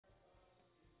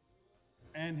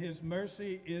and his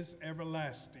mercy is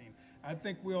everlasting. I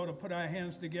think we ought to put our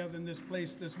hands together in this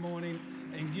place this morning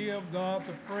and give God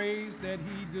the praise that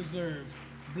he deserves.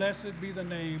 Blessed be the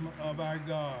name of our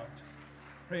God.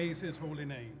 Praise his holy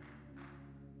name.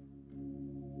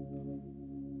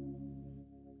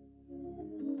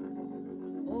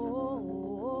 Oh,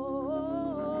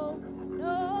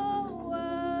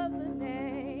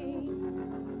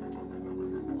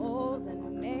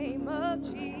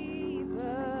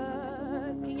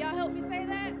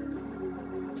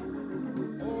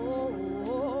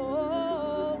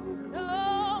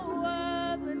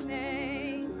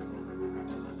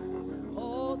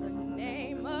 the name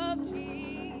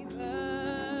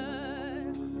of Jesus.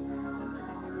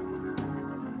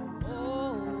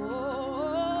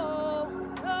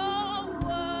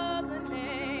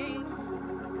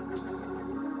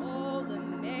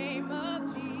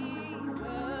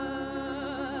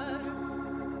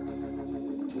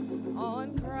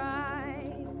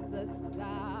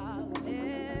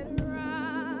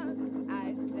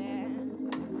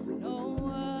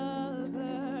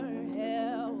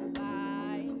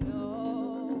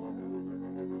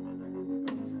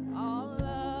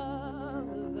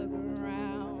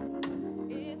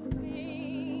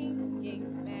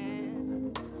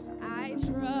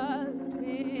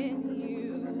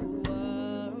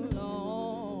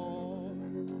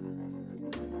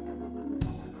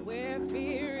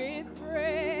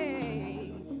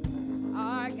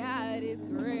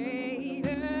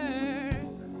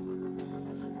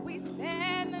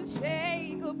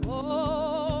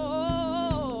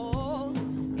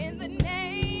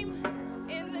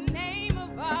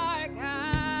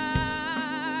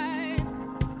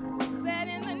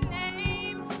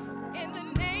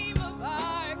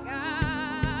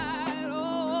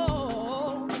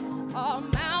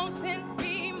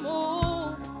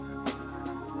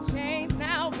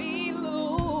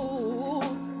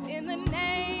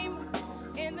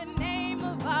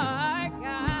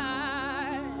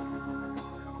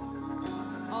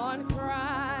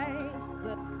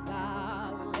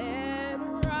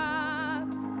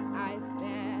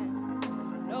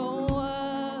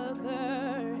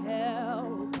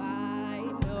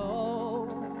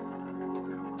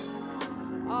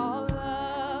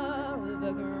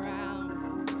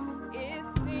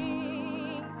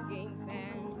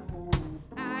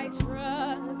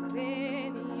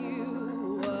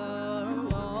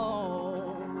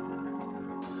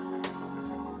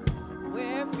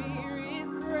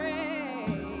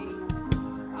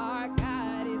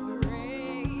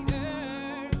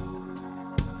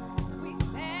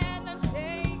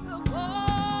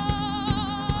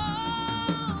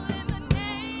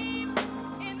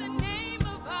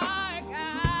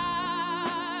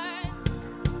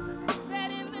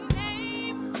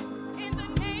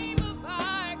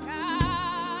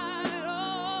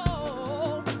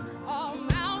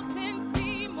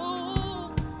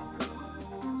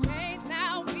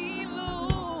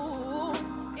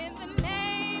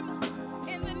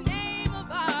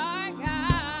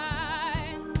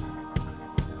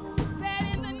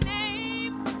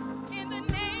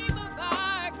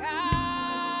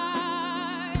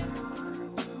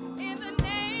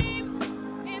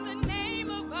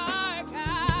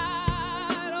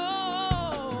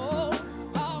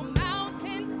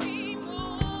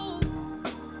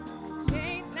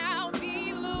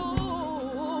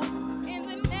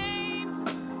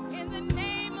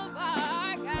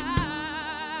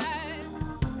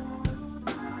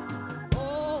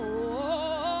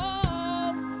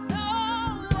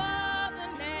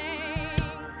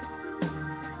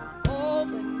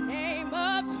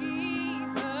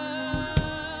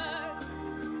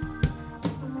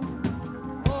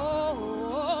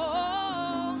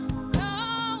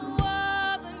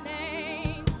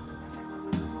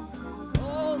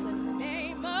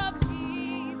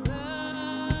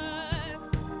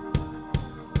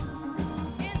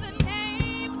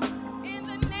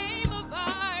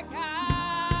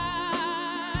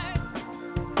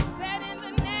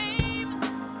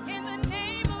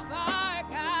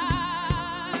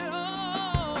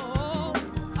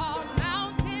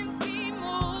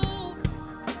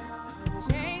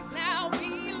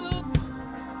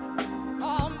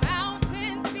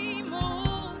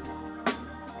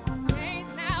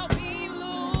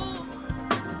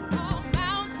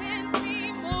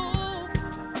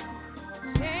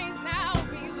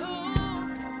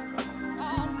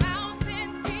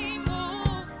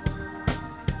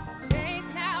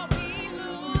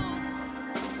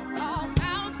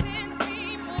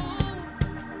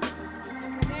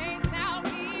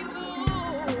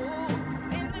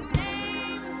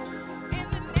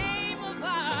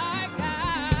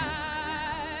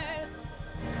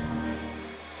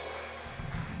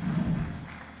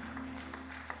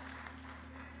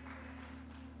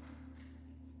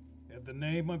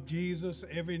 name of Jesus,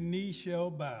 every knee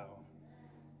shall bow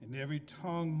and every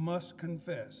tongue must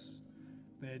confess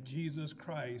that Jesus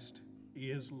Christ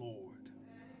is Lord.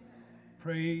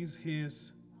 Praise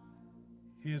his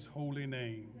holy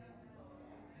name.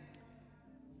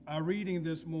 Our reading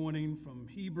this morning from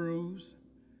Hebrews,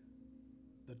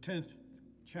 the 10th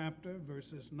chapter,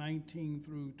 verses 19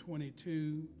 through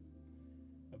 22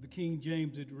 of the King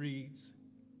James, it reads,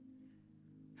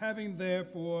 "Having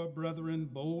therefore, brethren,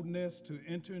 boldness to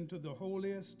enter into the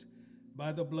holiest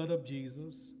by the blood of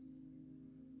Jesus,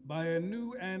 by a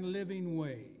new and living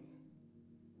way,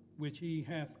 which he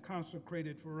hath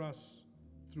consecrated for us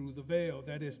through the veil,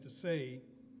 that is to say,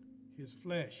 his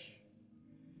flesh,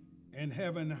 and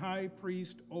having high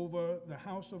priest over the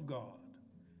house of God,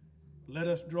 let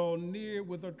us draw near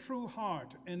with a true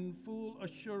heart and full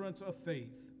assurance of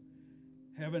faith,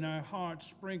 having our hearts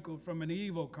sprinkled from an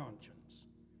evil conscience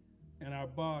and our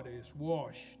bodies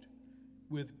washed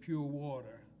with pure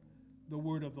water." The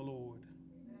word of the Lord.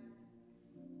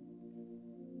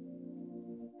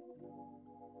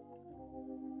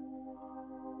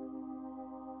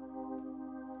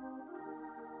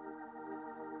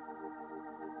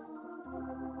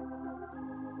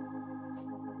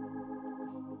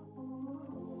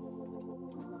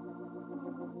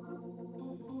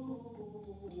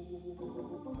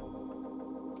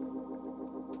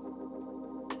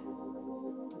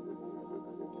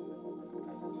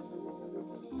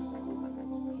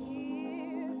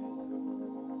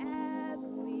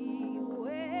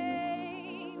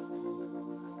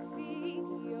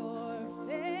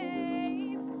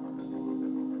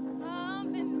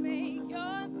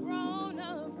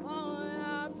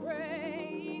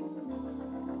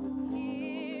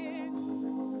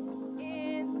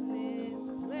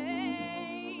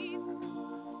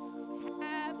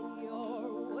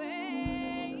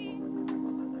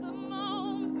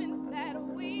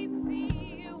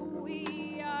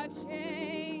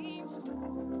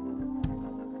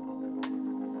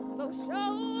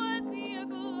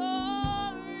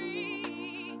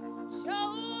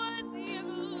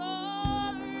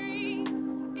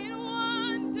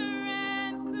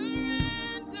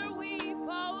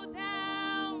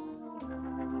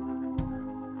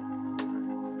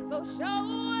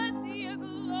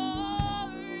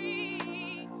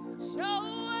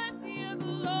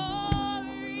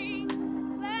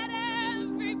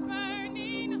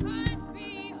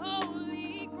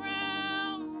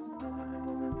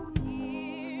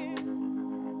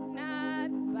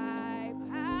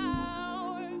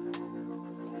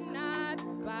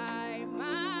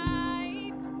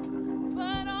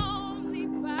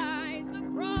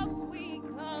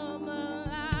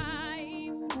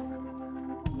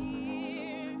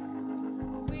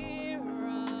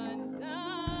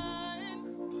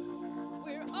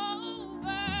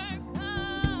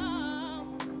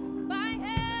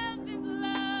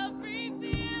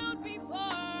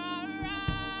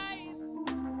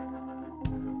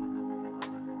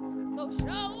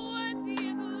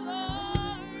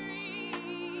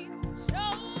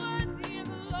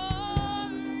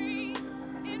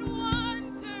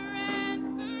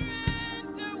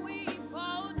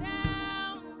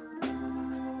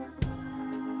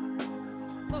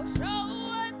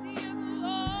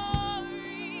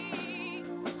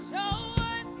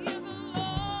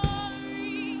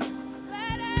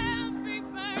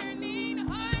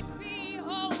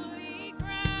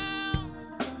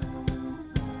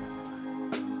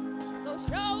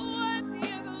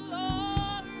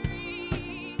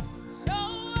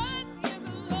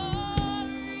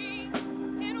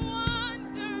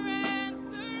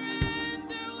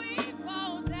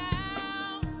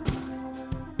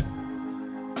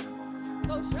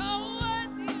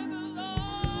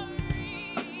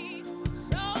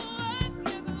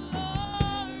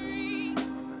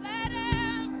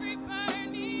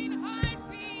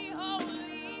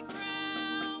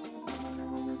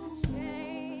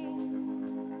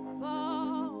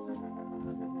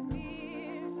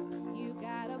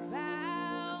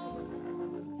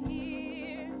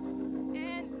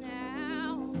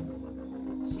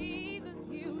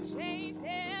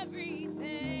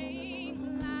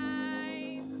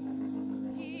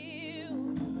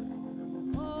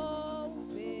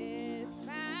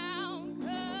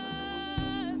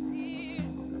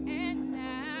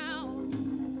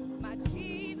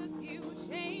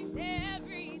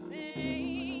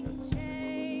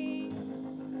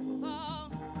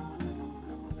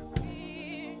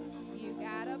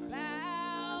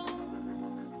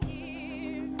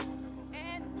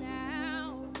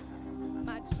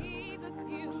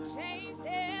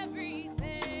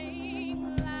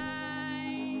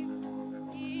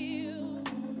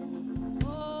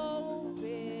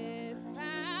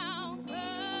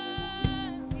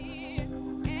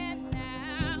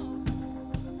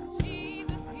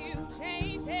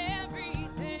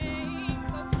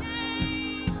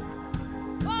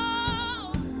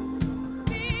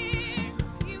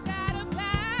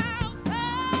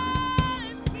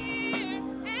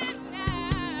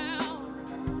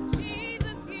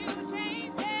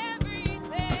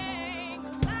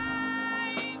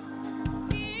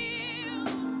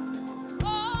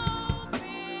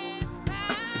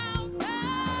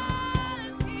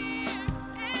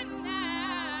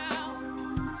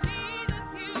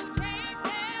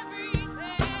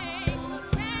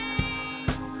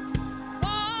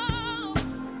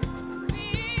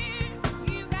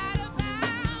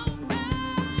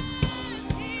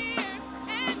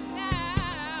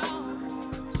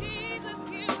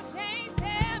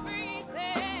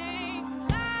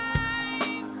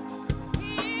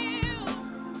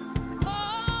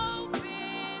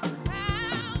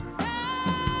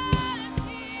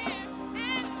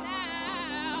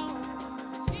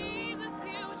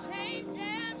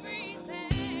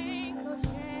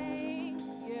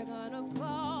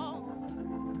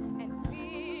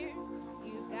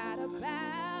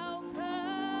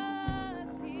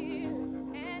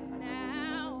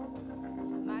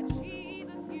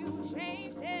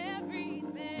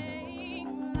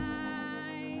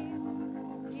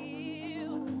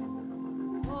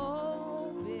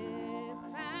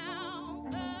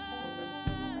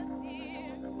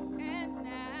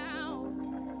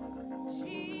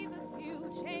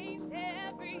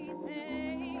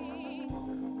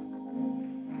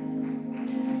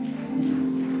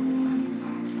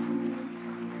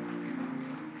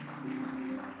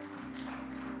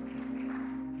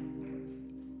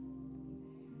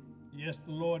 Yes,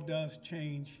 the Lord does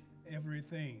change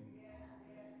everything.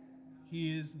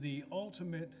 He is the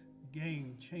ultimate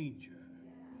game changer.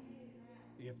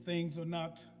 If things are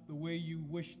not the way you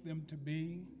wish them to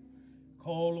be,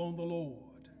 call on the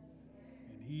Lord,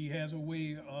 and He has a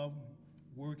way of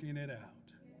working it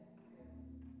out.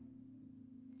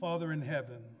 Father in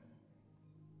heaven,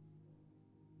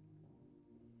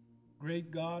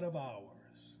 great God of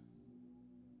ours,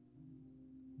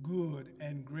 good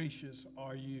and gracious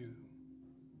are you.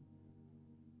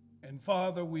 And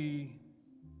Father, we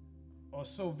are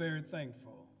so very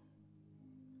thankful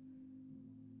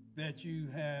that you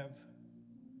have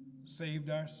saved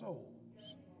our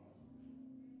souls,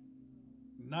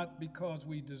 not because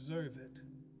we deserve it,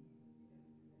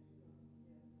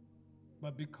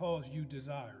 but because you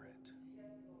desire it.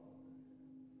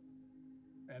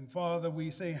 And Father,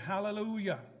 we say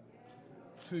hallelujah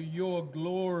to your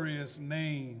glorious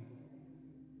name,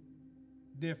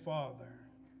 dear Father.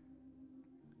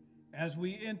 As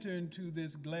we enter into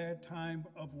this glad time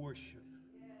of worship,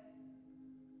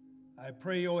 I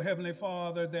pray, O Heavenly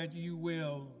Father, that you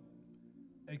will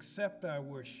accept our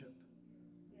worship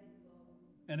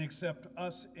and accept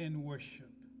us in worship.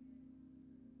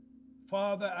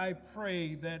 Father, I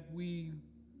pray that we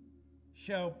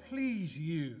shall please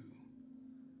you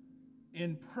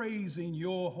in praising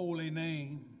your holy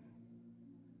name.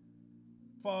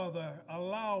 Father,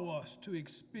 allow us to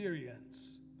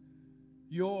experience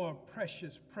your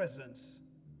precious presence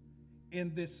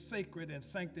in this sacred and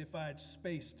sanctified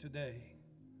space today.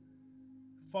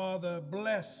 Father,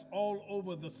 bless all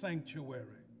over the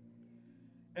sanctuary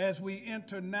as we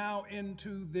enter now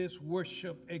into this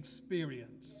worship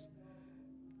experience.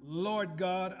 Lord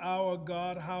God, our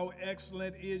God, how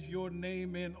excellent is your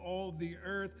name in all the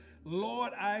earth.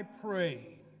 Lord, I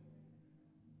pray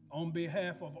on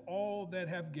behalf of all that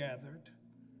have gathered,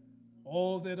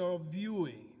 all that are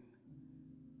viewing,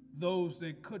 those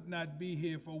that could not be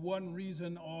here for one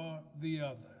reason or the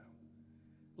other.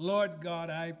 Lord God,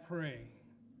 I pray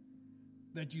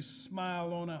that you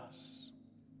smile on us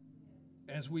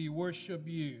as we worship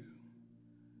you.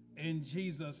 In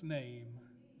Jesus' name,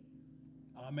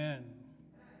 amen.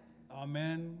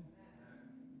 Amen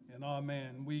and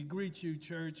amen. We greet you,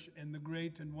 church, in the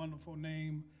great and wonderful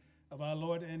name of our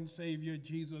Lord and Savior,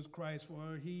 Jesus Christ,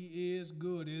 for he is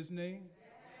good, isn't he?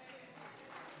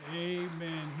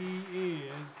 Amen.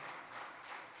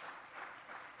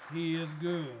 He is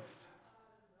good.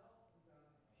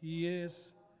 He is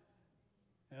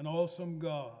an awesome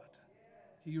God.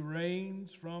 He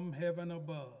reigns from heaven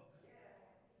above.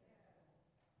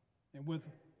 And with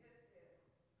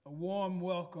a warm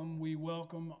welcome, we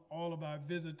welcome all of our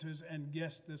visitors and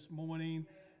guests this morning.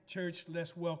 Church,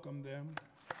 let's welcome them.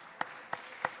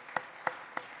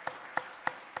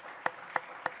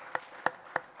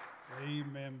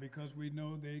 Amen, because we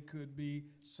know they could be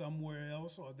somewhere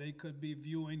else or they could be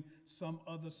viewing some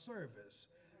other service,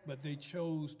 but they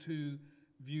chose to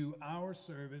view our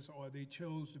service or they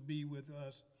chose to be with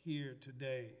us here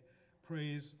today.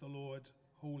 Praise the Lord's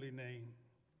holy name.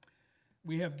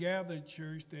 We have gathered,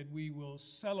 church, that we will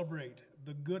celebrate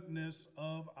the goodness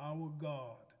of our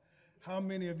God. How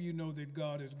many of you know that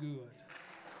God is good?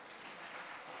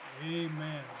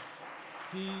 Amen.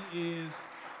 He is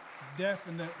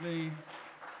definitely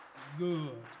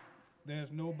good.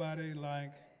 There's nobody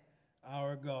like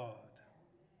our God.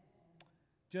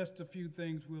 Just a few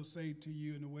things we'll say to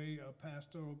you in the way of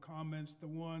pastoral comments. The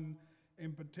one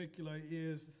in particular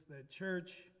is that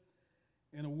church,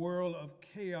 in a world of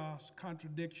chaos,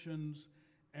 contradictions,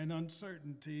 and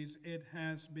uncertainties, it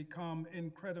has become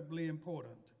incredibly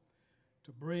important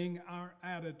to bring our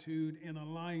attitude in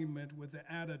alignment with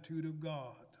the attitude of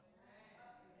God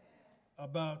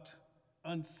about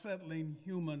unsettling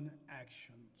human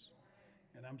actions.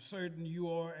 And I'm certain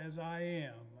you are as I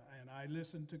am, and I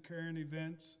listen to current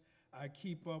events. I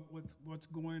keep up with what's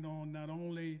going on not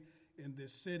only in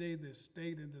this city, this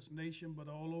state, and this nation, but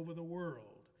all over the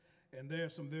world. And there are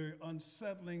some very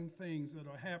unsettling things that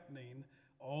are happening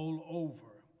all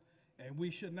over. And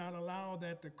we should not allow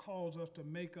that to cause us to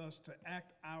make us to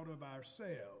act out of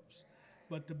ourselves,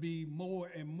 but to be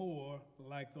more and more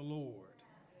like the Lord.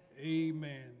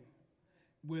 Amen.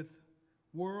 With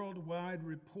worldwide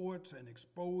reports and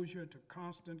exposure to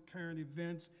constant current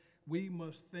events, we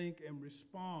must think and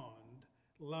respond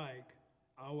like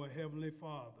our Heavenly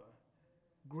Father,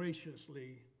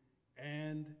 graciously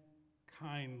and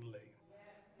kindly.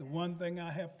 The one thing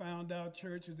I have found out,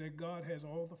 church, is that God has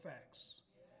all the facts.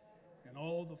 And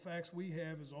all the facts we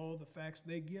have is all the facts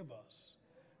they give us.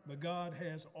 But God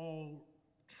has all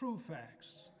true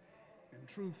facts. And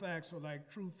true facts are like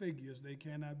true figures. They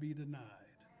cannot be denied.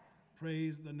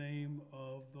 Praise the name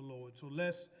of the Lord. So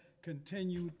let's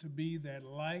continue to be that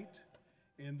light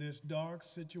in this dark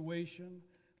situation.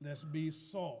 Let's be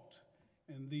salt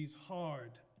in these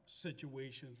hard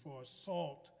situations, for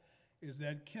salt is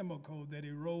that chemical that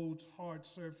erodes hard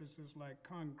surfaces like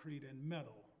concrete and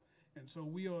metal. And so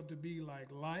we ought to be like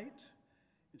light,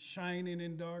 shining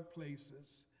in dark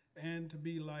places, and to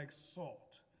be like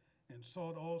salt. And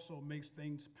salt also makes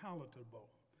things palatable.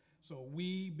 So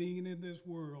we, being in this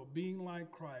world, being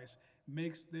like Christ,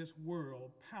 makes this world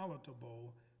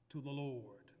palatable to the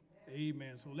Lord.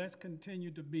 Amen. So let's continue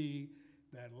to be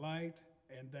that light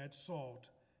and that salt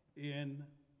in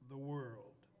the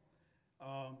world.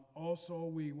 Also,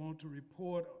 we want to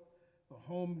report the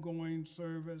homegoing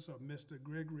service of Mr.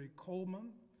 Gregory Coleman,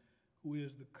 who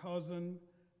is the cousin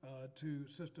to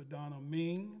Sister Donna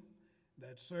Ming.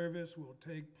 That service will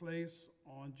take place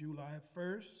on July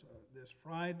 1st, this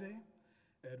Friday,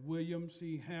 at William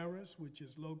C. Harris, which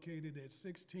is located at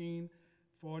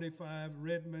 1645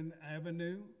 Redmond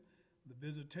Avenue. The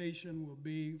visitation will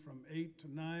be from 8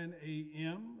 to 9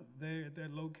 a.m. there at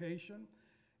that location,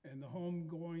 and the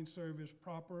homegoing service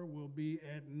proper will be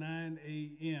at 9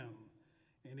 a.m.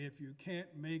 And if you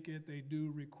can't make it, they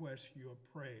do request your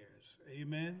prayers.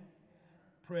 Amen?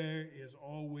 Prayer is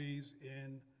always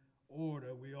in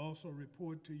order. We also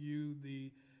report to you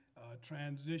the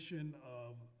transition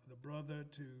of the brother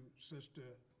to Sister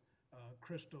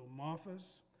Crystal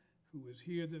Moffas, who is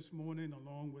here this morning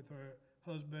along with her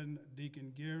husband,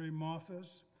 Deacon Gary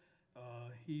Moffas.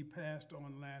 He passed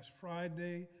on last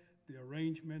Friday. The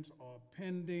arrangements are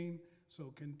pending,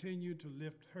 so continue to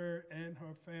lift her and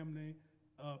her family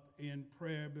up in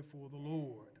prayer before the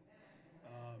Lord.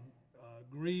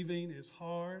 Grieving is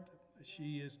hard.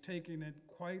 She is taking it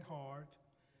quite hard,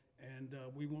 and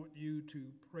we want you to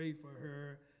pray for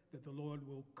her that the Lord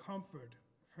will comfort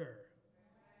her.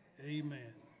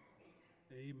 Amen.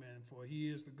 Amen. For he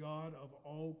is the God of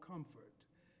all comfort.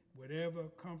 Whatever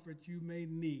comfort you may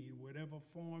need, whatever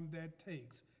form that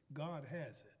takes, God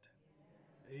has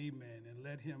it. Amen. And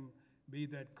let him be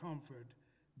that comfort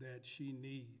that she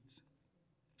needs.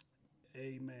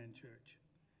 Amen, church.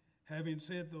 Having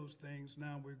said those things,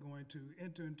 now we're going to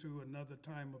enter into another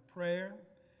time of prayer.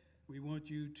 We want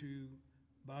you to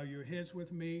bow your heads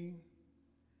with me,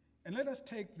 and let us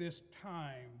take this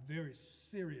time very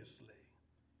seriously,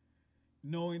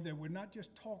 knowing that we're not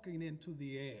just talking into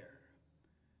the air,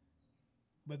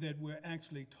 but that we're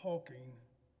actually talking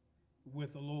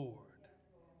with the Lord.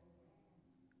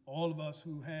 All of us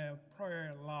who have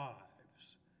prayer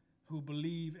lives, who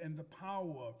believe in the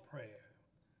power of prayer,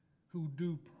 who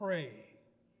do pray,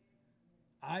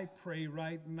 I pray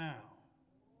right now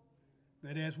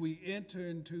that as we enter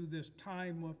into this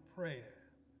time of prayer,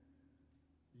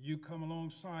 you come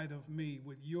alongside of me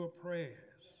with your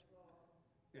prayers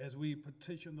as we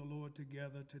petition the Lord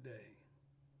together today.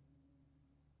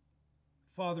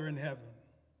 Father in heaven,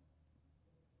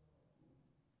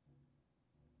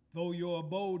 though your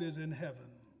abode is in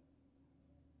heaven,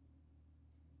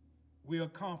 we are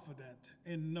confident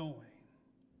in knowing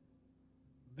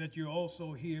that you're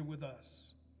also here with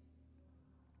us.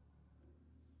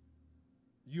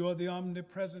 You are the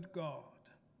omnipresent God.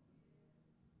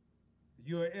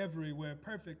 You're everywhere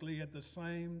perfectly at the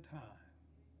same time.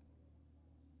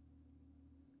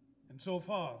 And so,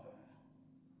 Father,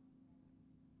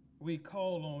 we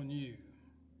call on you,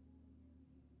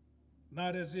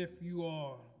 not as if you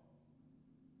are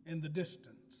in the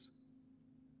distance,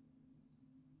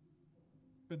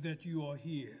 but that you are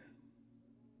here.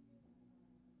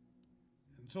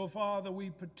 And so, Father, we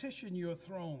petition your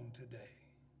throne today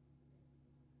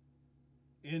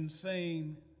in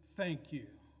saying thank you.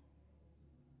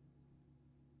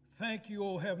 Thank you,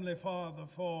 O Heavenly Father,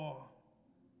 for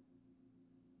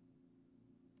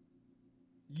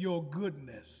your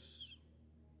goodness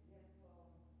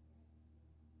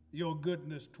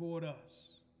toward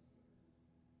us.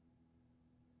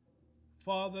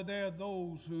 Father, there are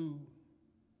those who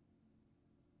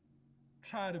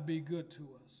try to be good to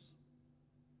us,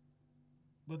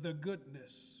 but their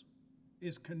goodness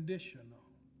is conditional.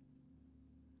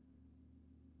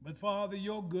 But Father,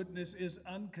 your goodness is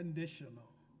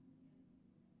unconditional.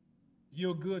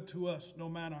 You're good to us no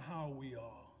matter how we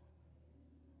are.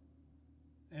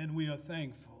 And we are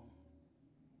thankful.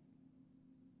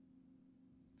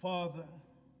 Father,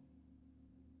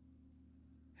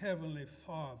 Heavenly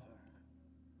Father,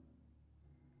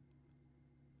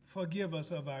 forgive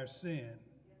us of our sin.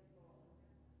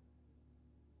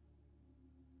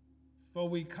 For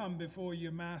we come before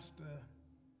you, Master,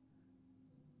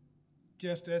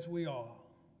 just as we are,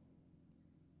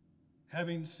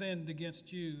 having sinned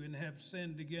against you and have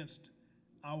sinned against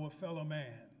our fellow man.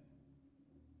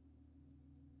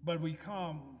 But we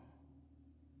come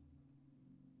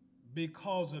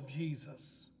because of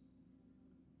Jesus.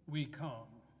 We come.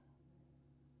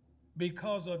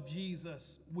 Because of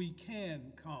Jesus, we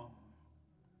can come.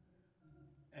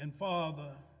 And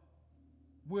Father,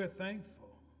 we're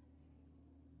thankful.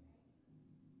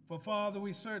 For Father,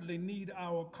 we certainly need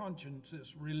our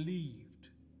consciences relieved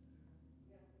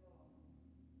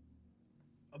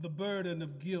of the burden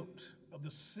of guilt, of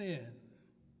the sin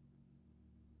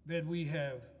that we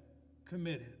have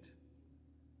committed,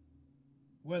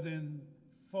 whether in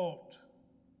thought,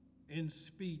 in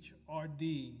speech, or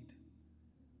deed.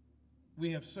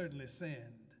 We have certainly sinned.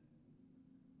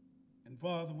 And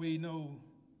Father, we know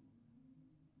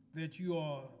that you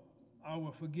are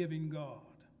our forgiving God.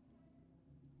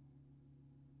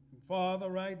 And Father,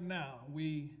 right now,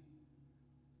 we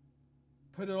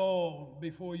put it all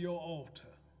before your altar.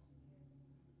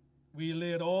 We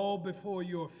lay it all before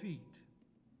your feet.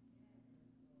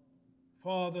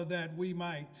 Father, that we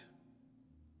might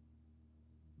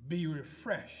be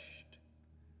refreshed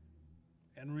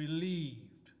and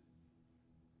relieved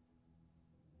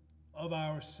of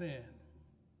our sin.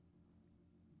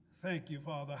 Thank you,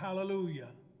 Father. Hallelujah,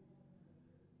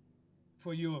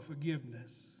 for your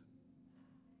forgiveness.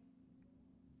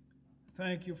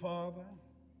 Thank you, Father,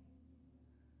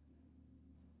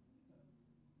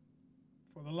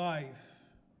 for the life,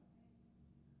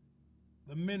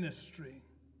 the ministry,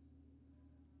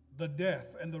 the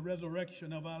death, and the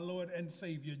resurrection of our Lord and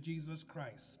Savior, Jesus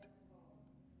Christ.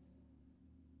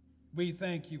 We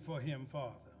thank you for him,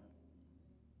 Father,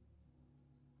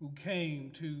 who came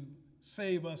to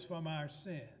save us from our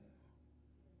sin,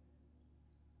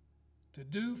 to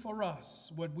do for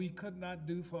us what we could not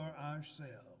do for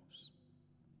ourselves.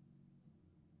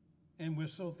 And we're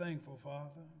so thankful,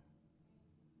 Father,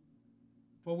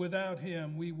 for without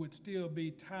him, we would still be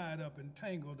tied up and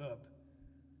tangled up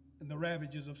in the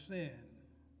ravages of sin.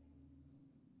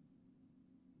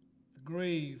 The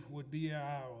grave would be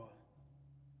our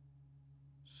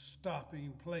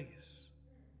stopping place,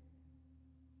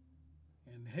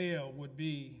 and hell would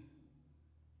be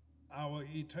our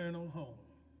eternal home.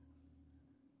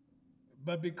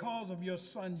 But because of your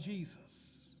Son,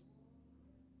 Jesus,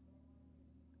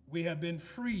 we have been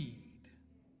freed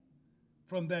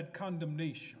from that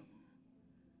condemnation.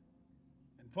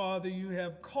 And Father, you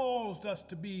have caused us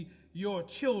to be your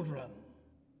children,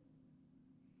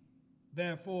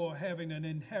 therefore having an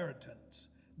inheritance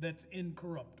that's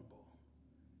incorruptible.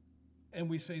 And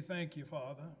we say thank you,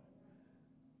 Father,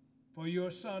 for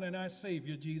your Son and our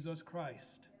Savior, Jesus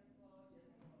Christ.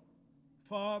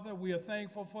 Father, we are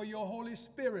thankful for your Holy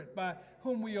Spirit, by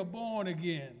whom we are born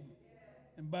again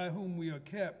and by whom we are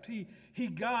kept. He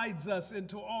guides us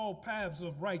into all paths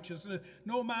of righteousness.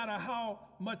 No matter how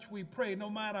much we pray, no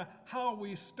matter how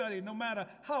we study, no matter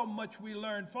how much we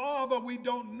learn, Father, we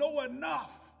don't know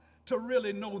enough to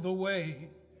really know the way.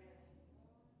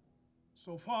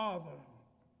 So, Father,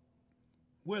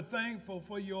 we're thankful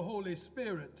for your Holy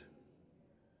Spirit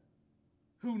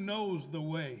who knows the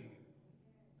way.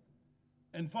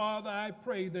 And Father, I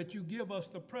pray that you give us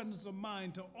the presence of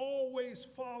mind to always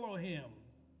follow him.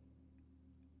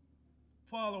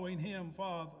 Following him,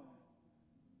 Father,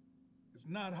 is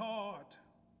not hard,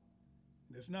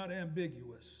 and it's not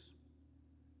ambiguous,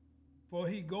 for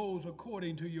he goes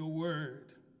according to your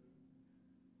word.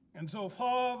 And so,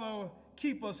 Father,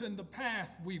 keep us in the path,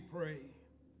 we pray,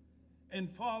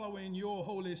 and following your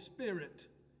Holy Spirit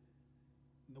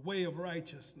in the way of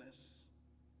righteousness.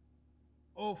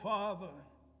 Oh, Father,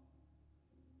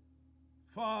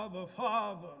 Father,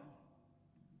 Father,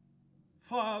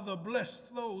 Father, bless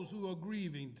those who are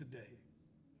grieving today.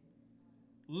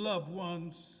 Loved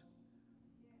ones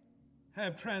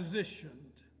have transitioned.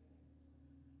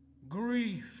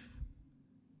 Grief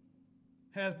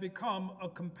has become a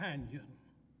companion.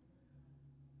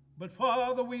 But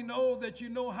Father, we know that you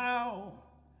know how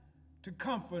to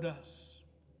comfort us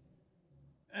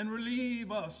and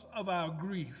relieve us of our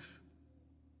grief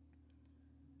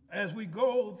as we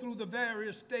go through the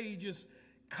various stages,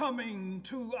 coming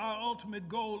to our ultimate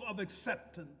goal of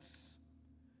acceptance,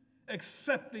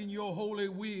 accepting your holy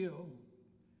will.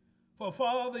 For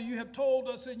Father, you have told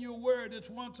us in your word, it's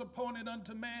once appointed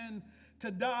unto man to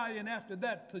die, and after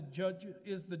that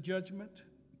is the judgment.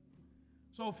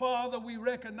 So Father, we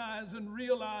recognize and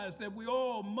realize that we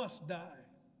all must die.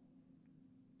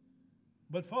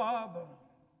 But Father,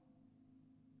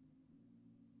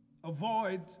 a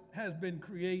void has been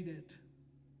created.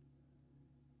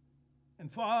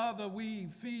 And Father, we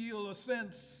feel a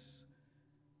sense,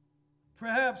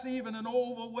 perhaps even an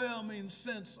overwhelming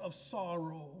sense of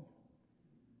sorrow.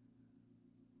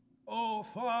 Oh,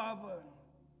 Father,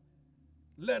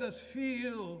 let us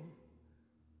feel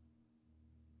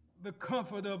the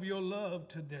comfort of your love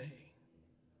today.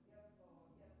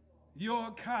 Your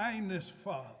kindness,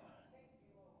 Father.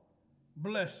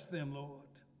 Bless them, Lord.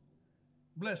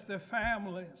 Bless their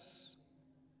families.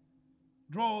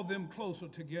 Draw them closer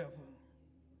together.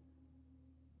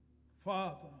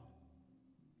 Father,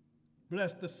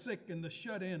 bless the sick and the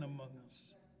shut in among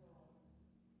us.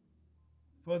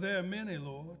 For there are many,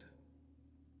 Lord,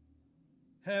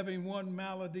 having one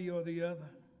malady or the other.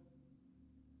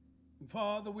 And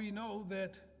Father, we know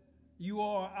that you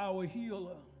are our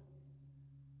healer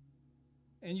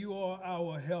and you are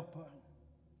our helper.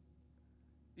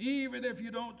 Even if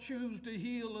you don't choose to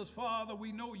heal us, Father,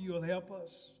 we know you'll help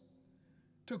us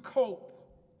to cope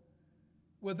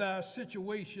with our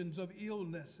situations of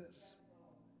illnesses.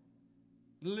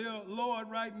 Lord,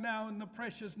 right now in the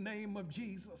precious name of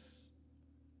Jesus,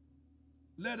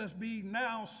 let us be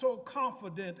now so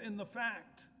confident in the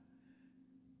fact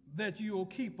that you'll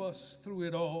keep us through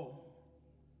it all.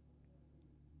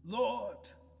 Lord,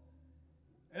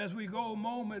 as we go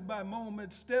moment by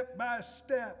moment, step by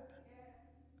step,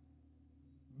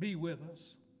 be with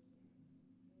us.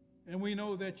 And we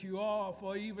know that you are,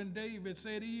 for even David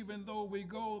said, even though we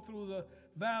go through the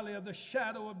valley of the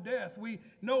shadow of death, we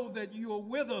know that you are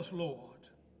with us, Lord.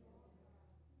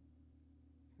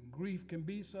 And grief can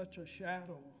be such a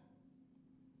shadow.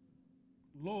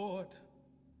 Lord,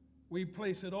 we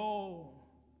place it all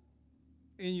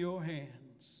in your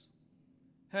hands.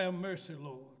 Have mercy,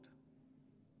 Lord.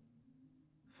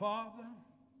 Father,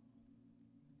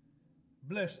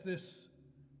 bless this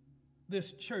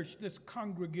church, this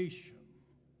congregation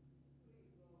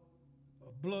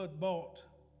of blood-bought,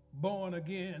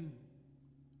 born-again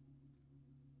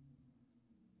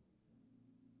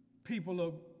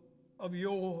people of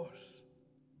yours.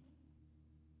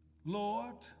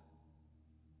 Lord,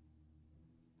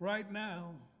 right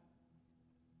now,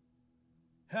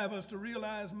 have us to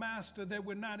realize, Master, that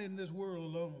we're not in this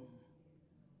world alone.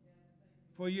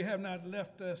 For you have not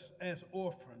left us as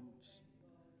orphans,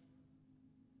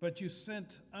 but you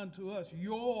sent unto us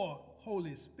your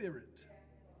Holy Spirit.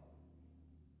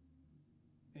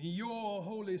 And your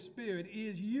Holy Spirit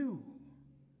is you.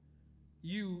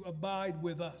 You abide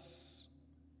with us,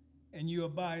 and you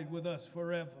abide with us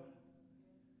forever.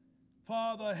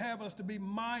 Father, have us to be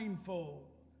mindful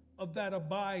of that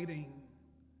abiding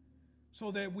so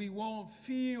that we won't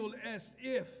feel as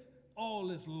if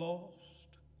all is lost.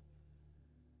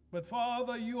 But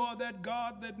Father, you are that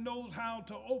God that knows how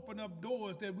to open up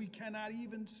doors that we cannot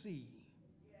even see.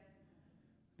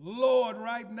 Lord,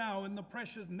 right now, in the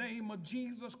precious name of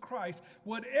Jesus Christ,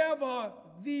 whatever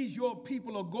these your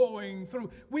people are going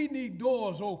through, we need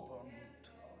doors opened.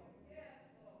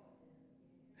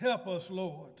 Help us,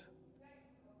 Lord,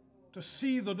 to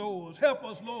see the doors. Help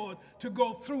us, Lord, to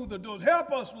go through the doors.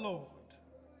 Help us, Lord.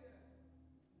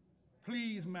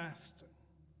 Please, Master,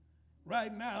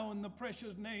 right now, in the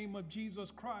precious name of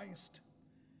Jesus Christ,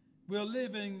 we're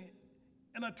living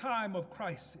in a time of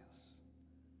crisis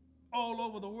all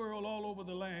over the world, all over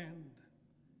the land.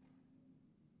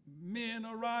 Men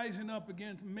are rising up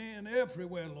against men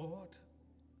everywhere, Lord.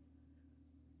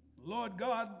 Lord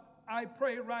God, I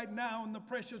pray right now in the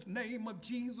precious name of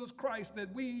Jesus Christ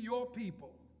that we, your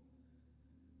people,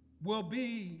 will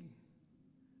be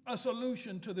a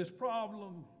solution to this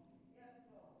problem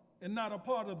and not a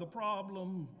part of the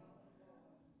problem.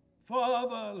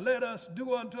 Father, let us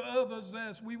do unto others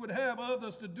as we would have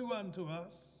others to do unto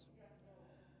us.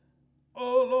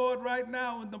 Oh, Lord, right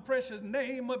now in the precious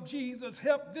name of Jesus,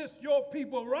 help this your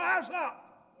people rise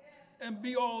up and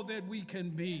be all that we can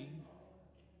be.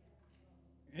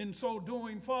 In so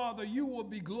doing, Father, you will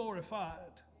be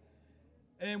glorified,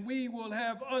 and we will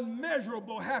have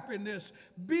unmeasurable happiness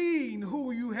being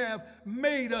who you have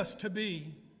made us to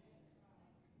be,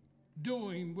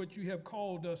 doing what you have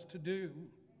called us to do.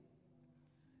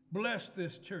 Bless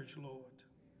this church, Lord.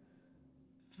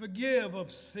 Forgive of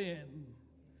sin.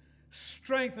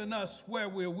 Strengthen us where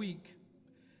we're weak.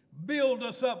 Build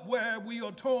us up where we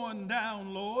are torn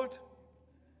down, Lord.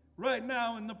 Right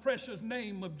now, in the precious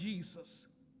name of Jesus,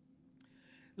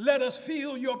 let us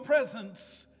feel your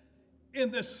presence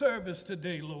in this service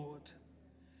today, Lord.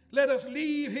 Let us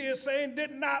leave here saying,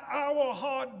 did not our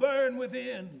heart burn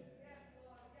within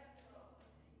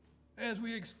as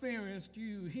we experienced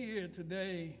you here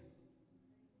today?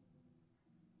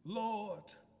 Lord,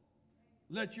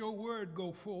 let your word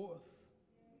go forth.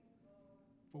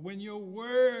 For when your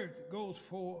word goes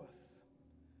forth,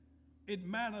 it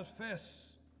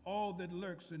manifests all that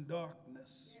lurks in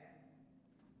darkness.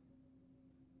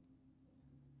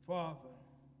 Father,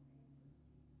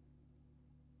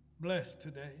 bless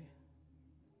today.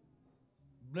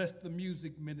 Bless the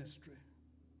music ministry.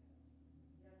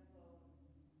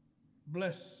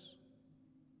 Bless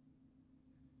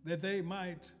that they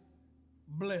might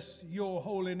bless your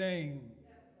holy name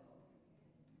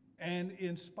and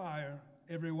inspire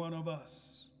every one of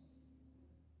us.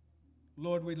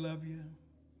 Lord, we love you.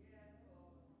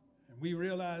 And we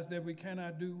realize that we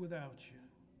cannot do without you.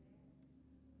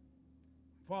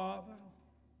 Father,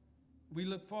 we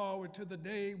look forward to the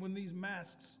day when these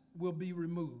masks will be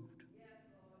removed.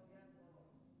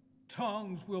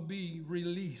 Tongues will be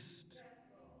released.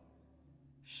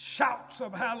 Shouts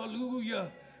of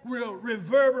hallelujah will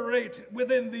reverberate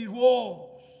within these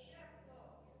walls.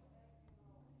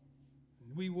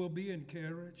 We will be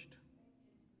encouraged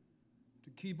to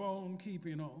keep on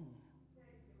keeping on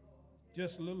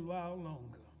just a little while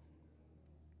longer.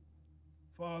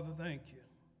 Father, thank you.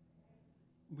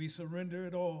 We surrender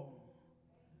it all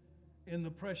in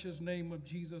the precious name of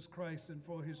Jesus Christ, and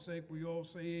for his sake we all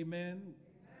say amen,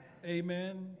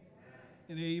 amen,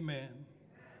 and amen.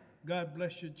 God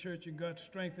bless your church, and God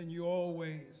strengthen you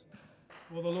always.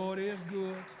 For the Lord is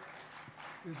good,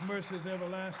 his mercy is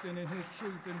everlasting, and his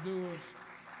truth endures,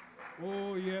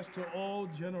 oh yes, to all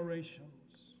generations.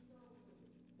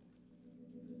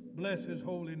 Bless his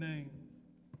holy name.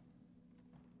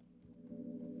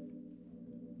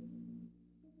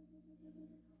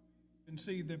 And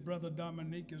see that Brother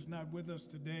Dominique is not with us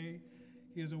today.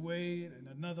 He is away in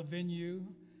another venue,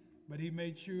 but he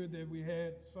made sure that we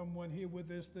had someone here with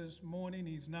us this morning.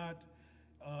 He's not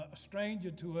a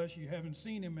stranger to us. You haven't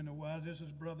seen him in a while. This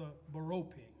is Brother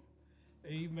Baropi.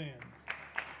 Amen.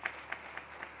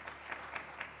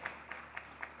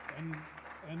 And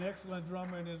an excellent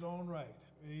drummer in his own right.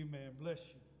 Amen. Bless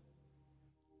you.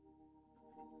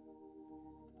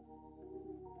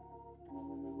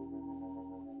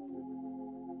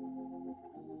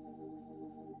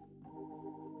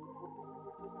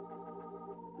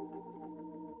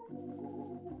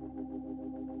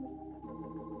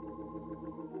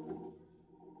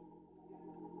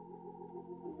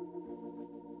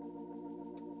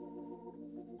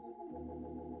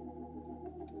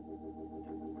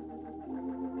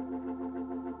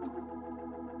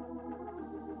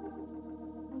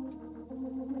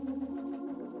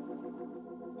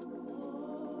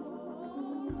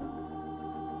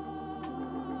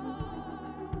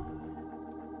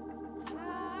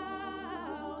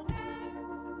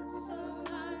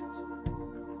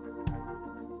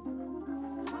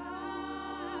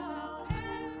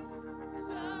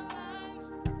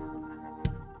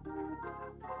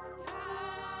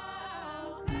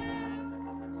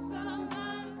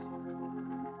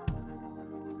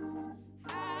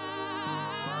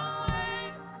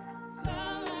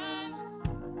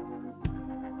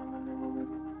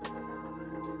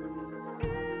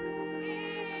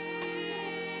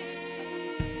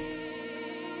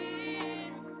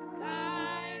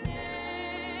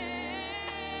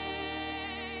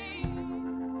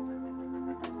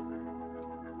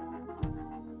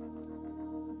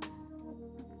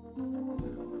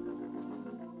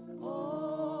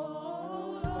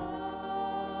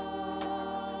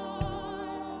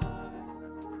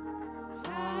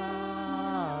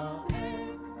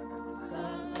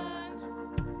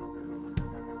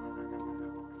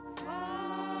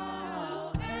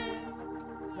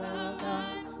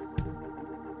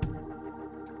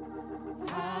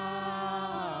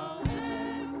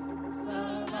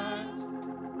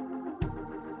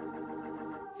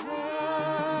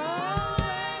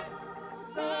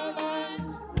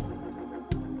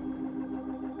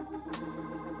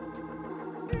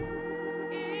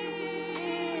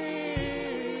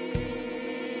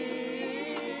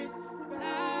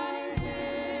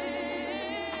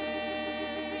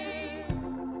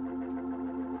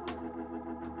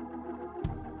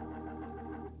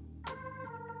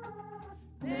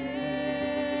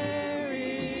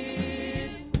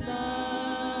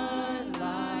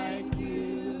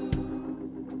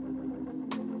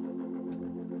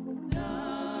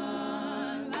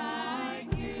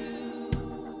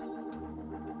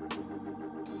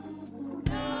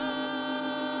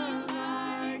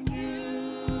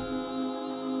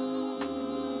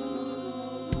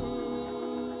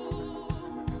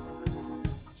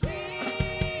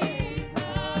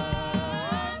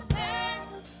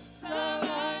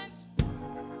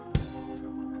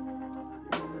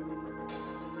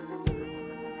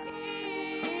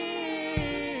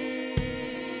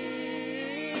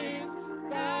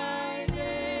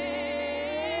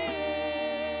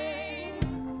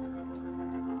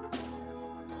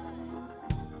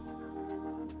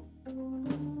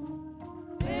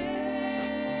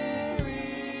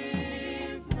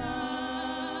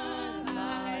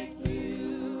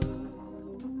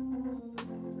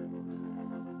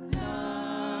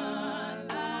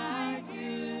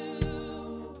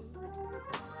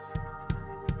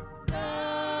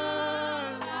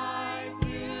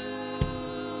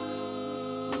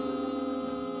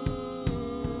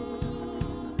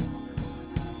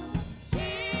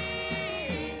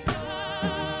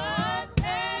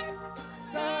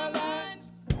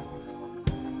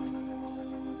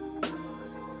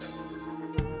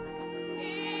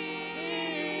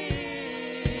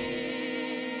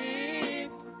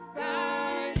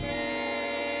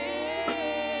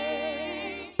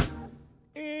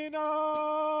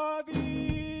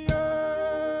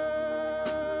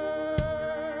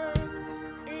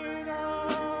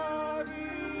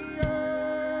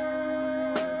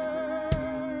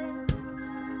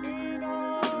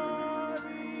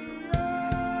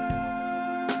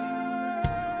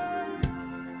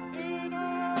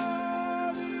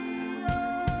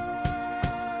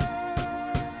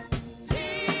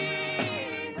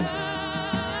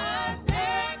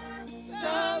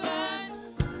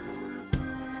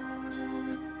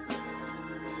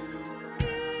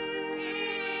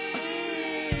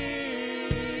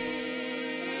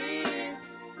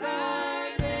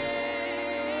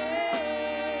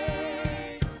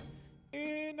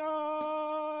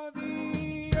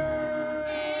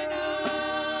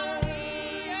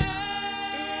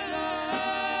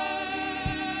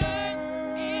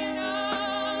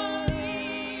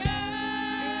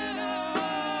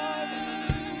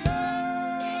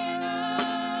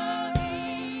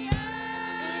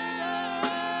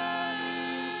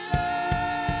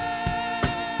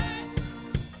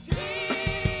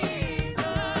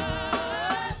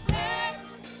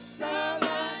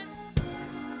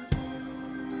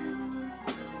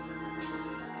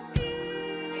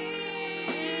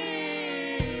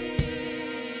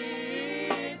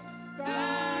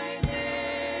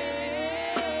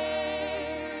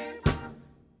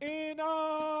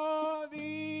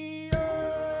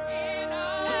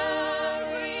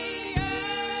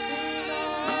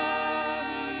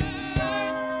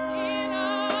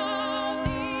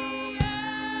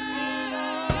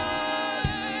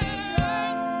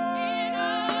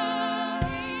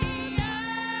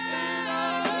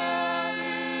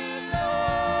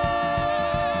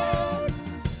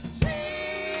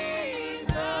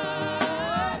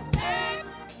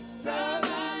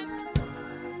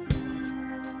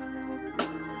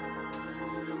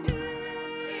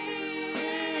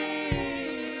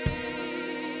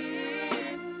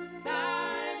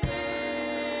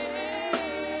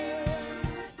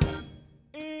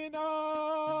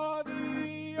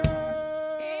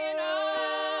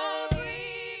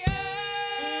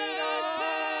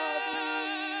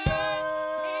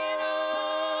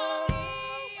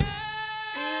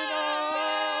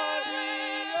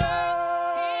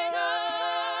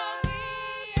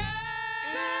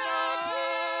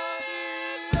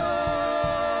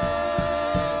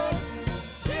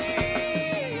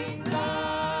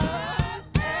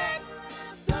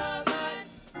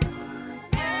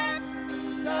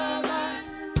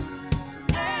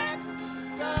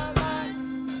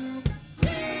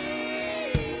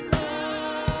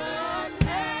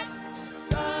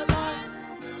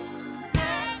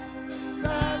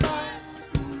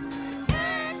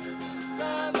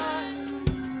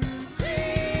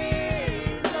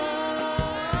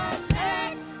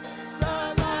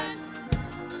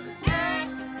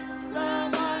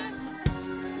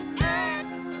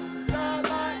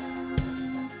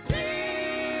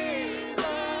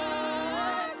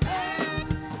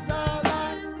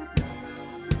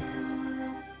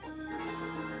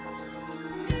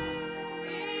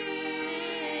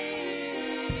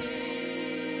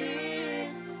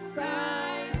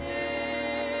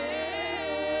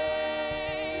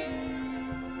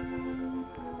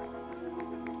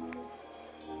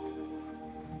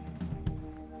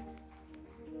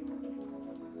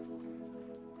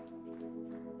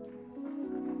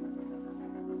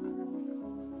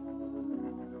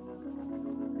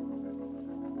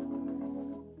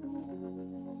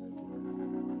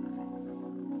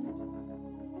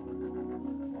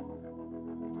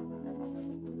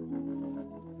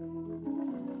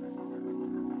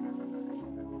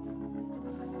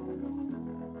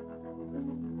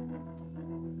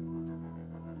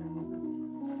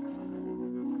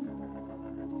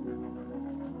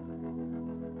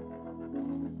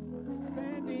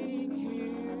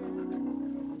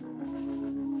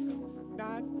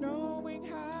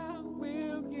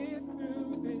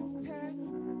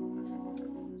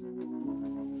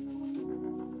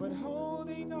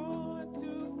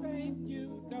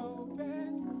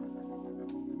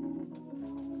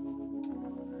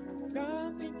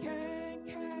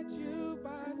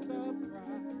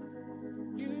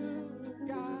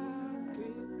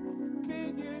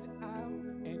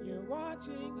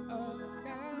 watching us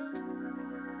now.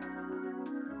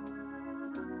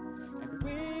 And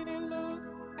when it looks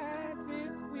as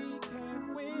if we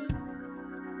can't win,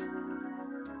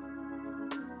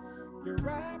 you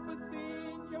wrap us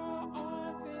in your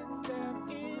arms and step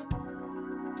in.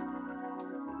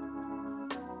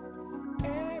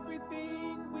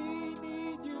 Everything we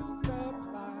need you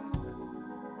supply.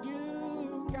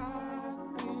 You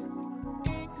got this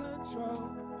in control.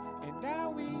 And now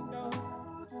we know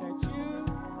that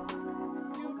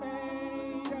you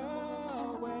made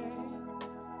a way.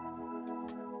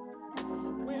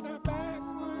 When our backs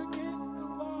were against the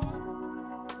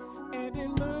wall and it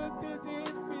looked as if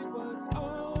it was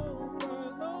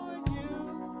over, Lord,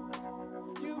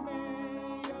 you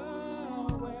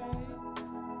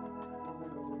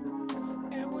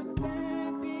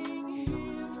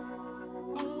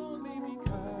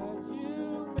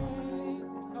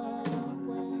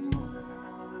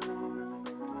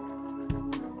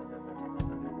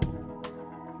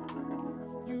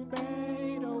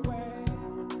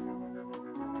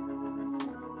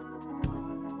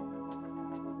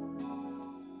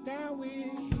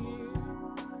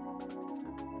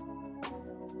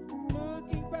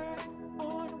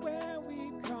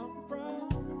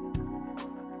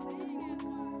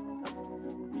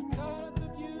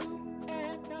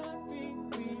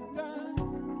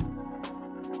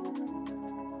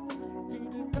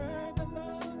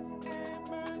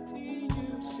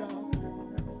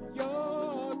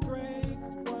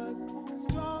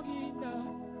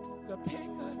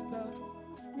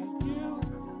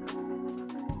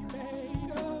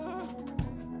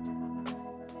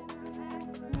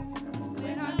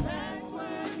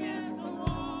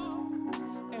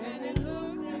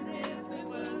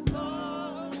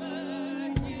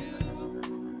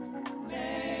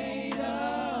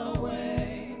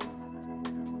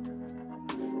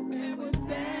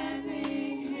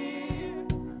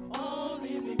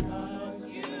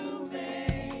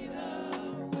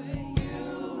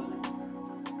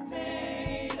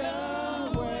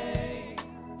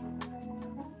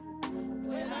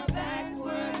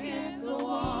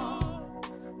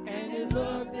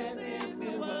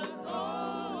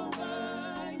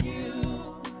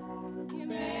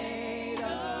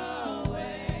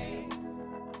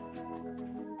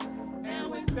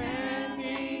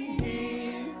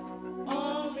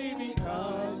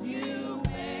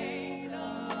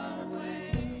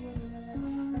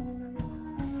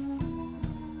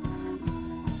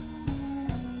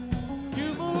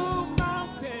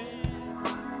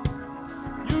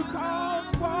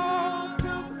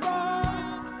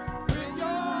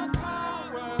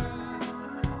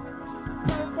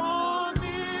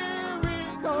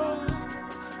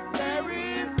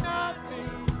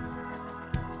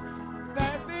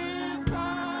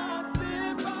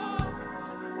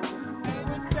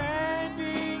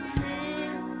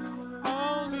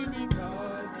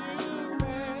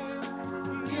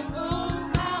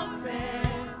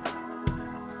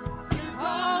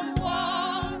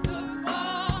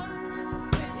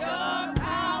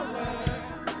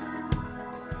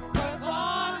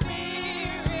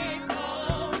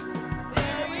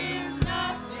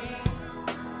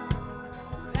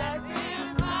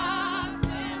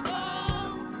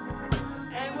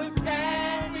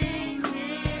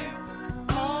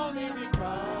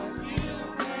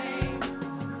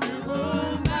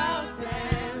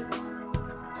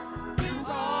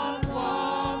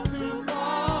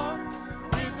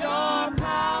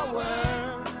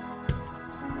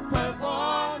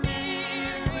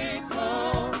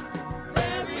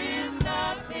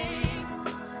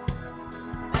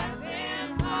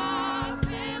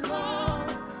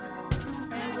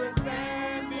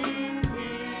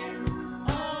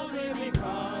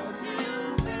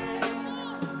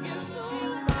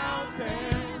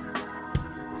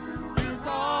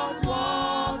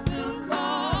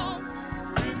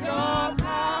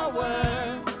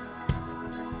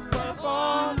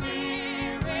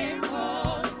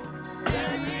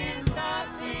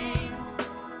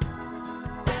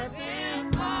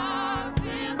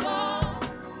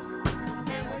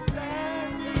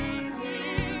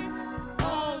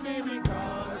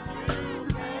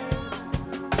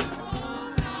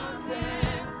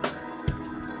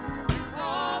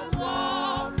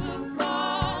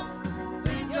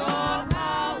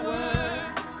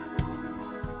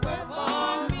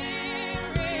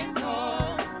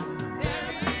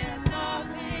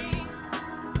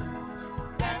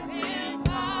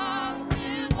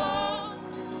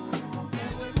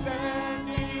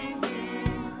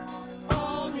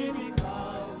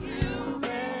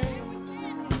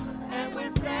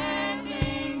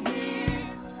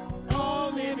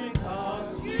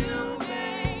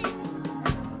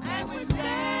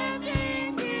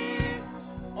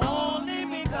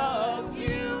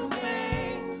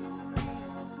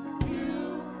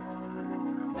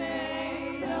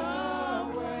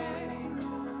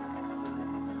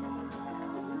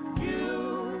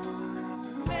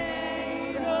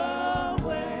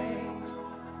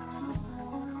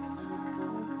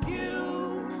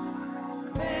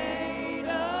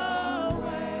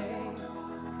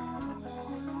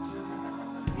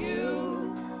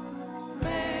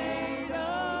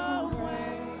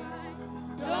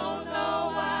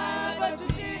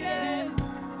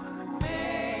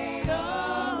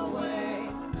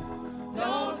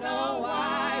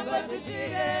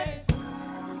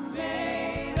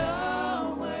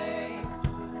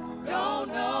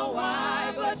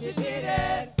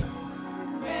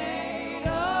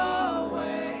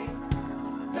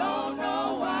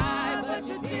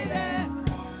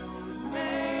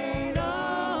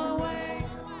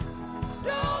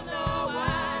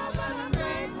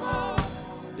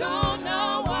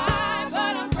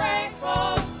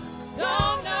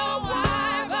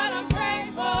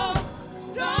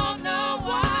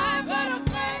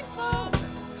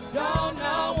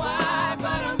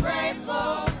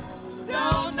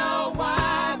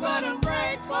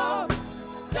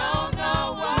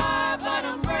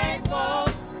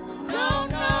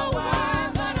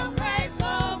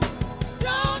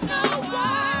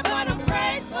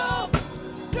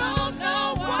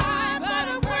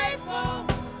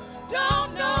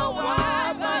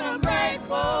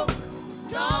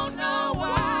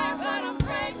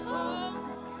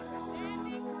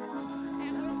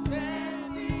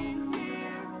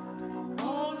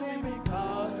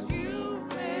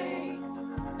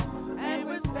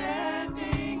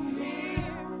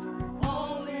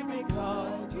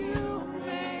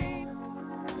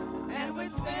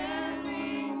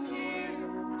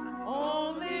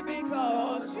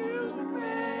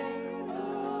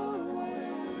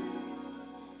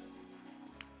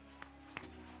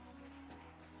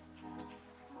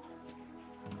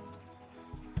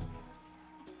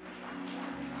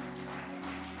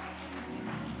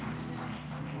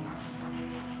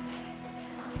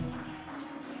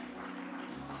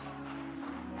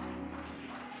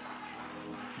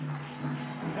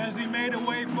He made a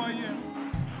way for you?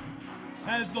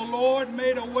 Has the Lord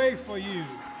made a way for you?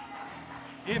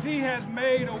 If he has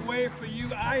made a way for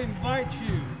you, I invite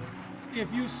you,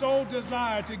 if you so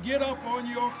desire, to get up on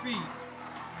your feet.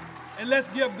 And let's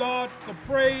give God the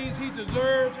praise he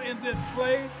deserves in this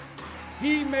place.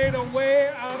 He made a way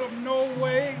out of no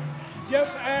way,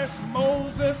 just as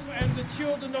Moses and the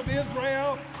children of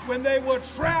Israel when they were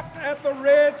trapped at the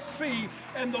Red Sea,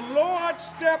 and the Lord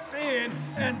stepped in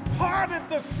and parted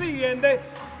the sea, and they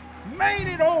made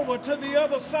it over to the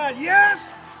other side. Yes,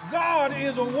 God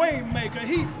is a way maker.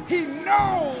 He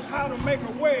knows how to make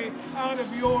a way out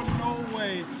of your no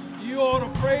way. You ought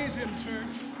to praise him, church.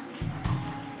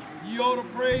 You ought to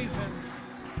praise him.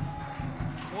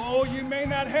 Oh, you may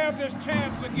not have this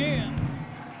chance again.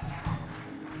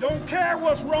 Don't care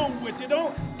what's wrong with you.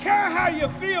 Don't care how you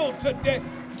feel today.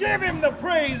 Give him the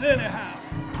praise anyhow.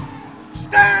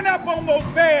 Stand up on those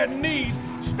bad knees.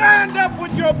 Stand up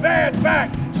with your bad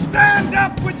back. Stand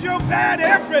up with your bad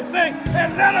everything.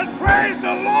 And let us praise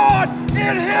the Lord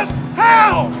in his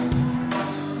house.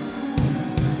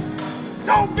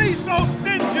 Don't be so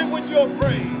stingy with your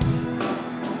praise.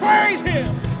 Praise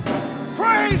him.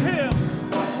 Praise him.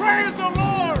 Praise the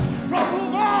Lord from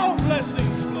whom all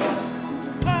blessings flow.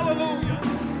 Hallelujah.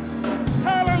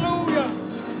 Hallelujah.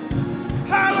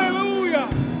 Hallelujah.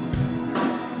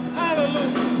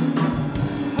 Hallelujah.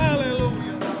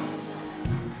 Hallelujah.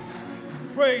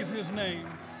 Praise his name.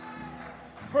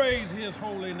 Praise his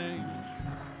holy name.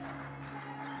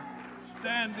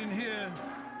 Standing here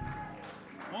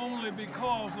only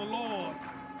because the Lord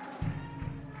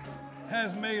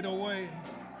has made a way.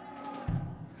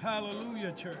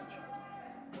 Hallelujah, church.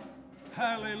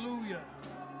 Hallelujah.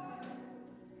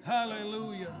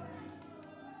 Hallelujah.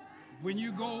 When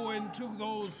you go into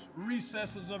those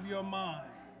recesses of your mind,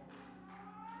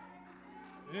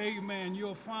 amen,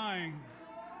 you'll find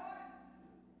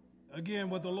again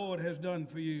what the Lord has done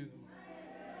for you.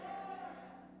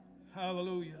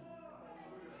 Hallelujah.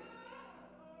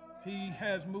 He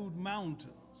has moved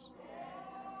mountains.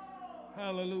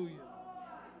 Hallelujah.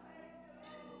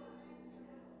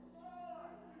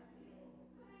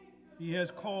 He has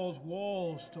caused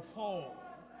walls to fall.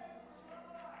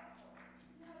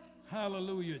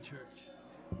 Hallelujah, church.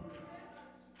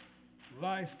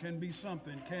 Life can be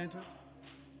something, can't it?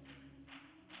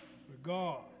 But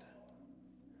God,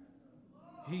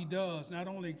 he does. Not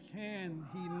only can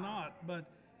he not, but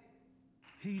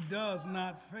he does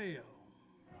not fail.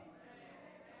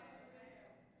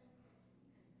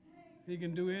 He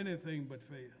can do anything but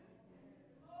fail.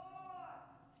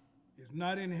 It's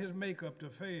not in his makeup to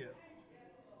fail.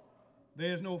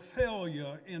 There's no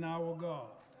failure in our God.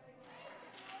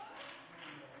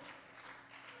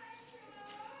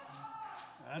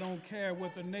 I don't care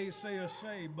what the naysayers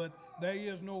say, but there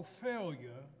is no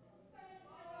failure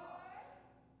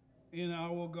in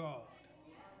our God.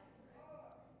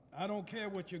 I don't care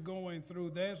what you're going through.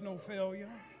 There's no failure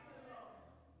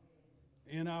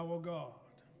in our God.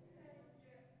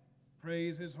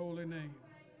 Praise his holy name.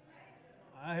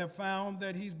 I have found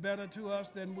that he's better to us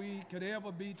than we could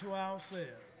ever be to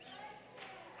ourselves.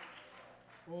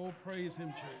 Oh, praise him,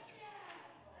 church.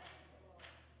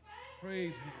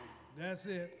 Praise him. That's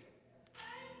it.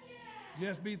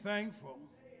 Just be thankful.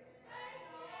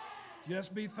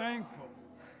 Just be thankful.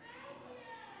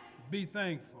 Be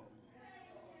thankful.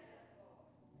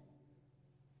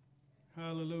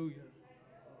 Hallelujah.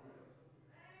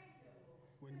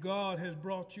 When God has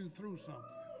brought you through something,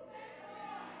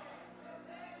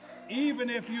 even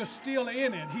if you're still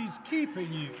in it, he's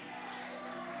keeping you.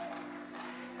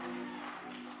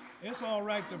 It's all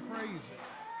right to praise him.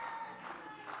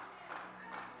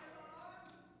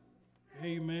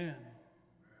 Amen.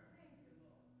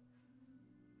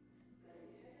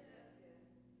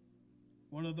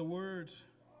 One of the words,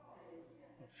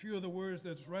 a few of the words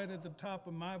that's right at the top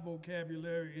of my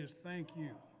vocabulary is thank you.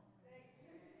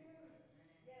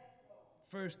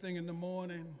 First thing in the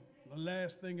morning, the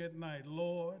last thing at night,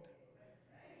 Lord,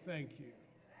 thank you.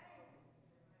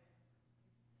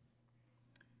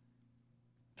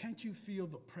 Can't you feel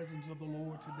the presence of the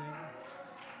Lord today?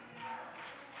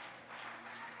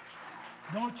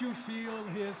 Don't you feel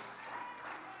his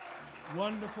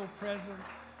wonderful presence?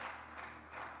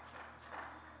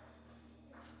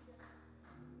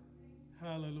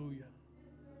 Hallelujah.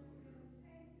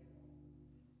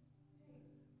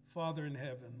 Father in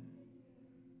heaven,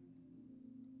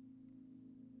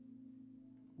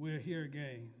 we're here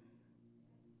again.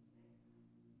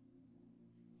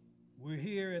 We're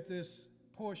here at this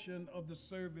portion of the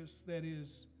service that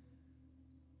is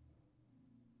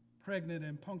pregnant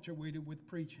and punctuated with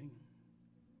preaching.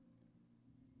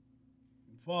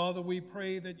 And Father, we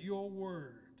pray that your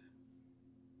word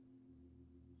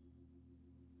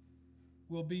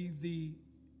will be the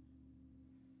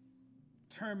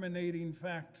terminating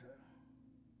factor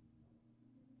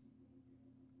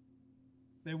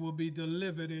that will be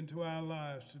delivered into our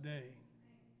lives today.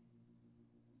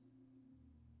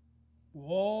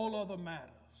 All other matters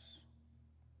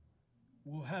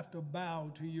will have to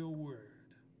bow to your word.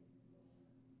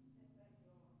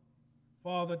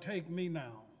 Father, take me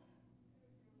now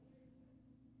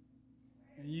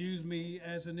and use me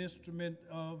as an instrument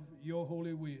of your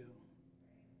holy will,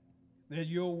 that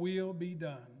your will be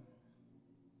done.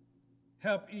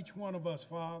 Help each one of us,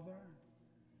 Father,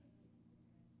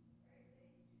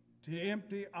 to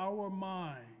empty our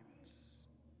minds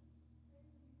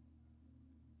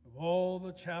of all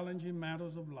the challenging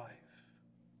matters of life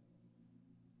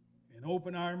and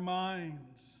open our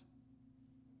minds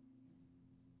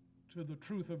to the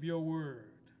truth of your word.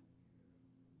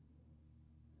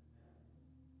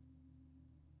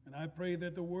 And I pray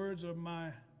that the words of my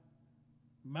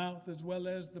mouth as well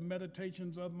as the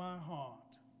meditations of my heart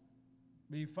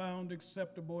be found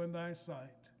acceptable in thy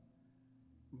sight,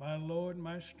 my Lord,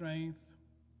 my strength,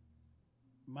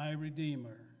 my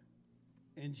Redeemer.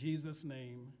 In Jesus'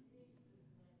 name,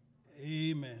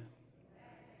 amen.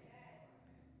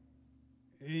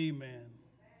 Amen.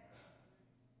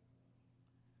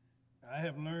 I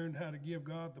have learned how to give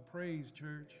God the praise,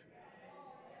 church.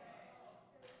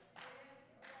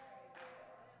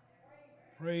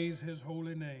 Praise his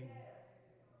holy name.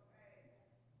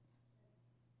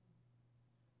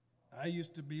 I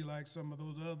used to be like some of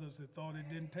those others that thought it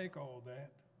didn't take all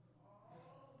that.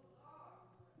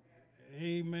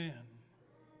 Amen.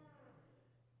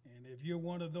 And if you're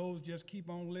one of those, just keep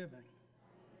on living.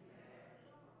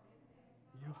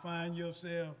 You'll find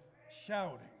yourself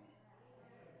shouting.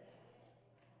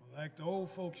 Like the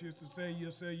old folks used to say,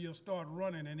 you'll start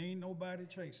running and ain't nobody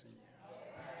chasing you.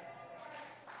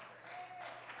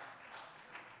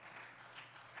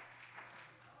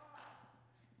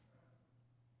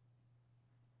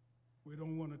 We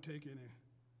don't want to take any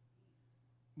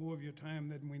more of your time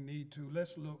than we need to.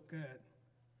 Let's look at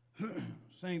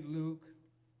St. Luke,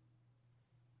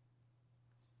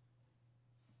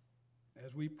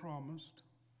 as we promised,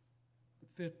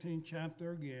 the 15th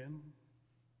chapter again.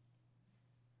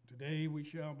 Today we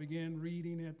shall begin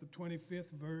reading at the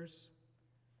 25th verse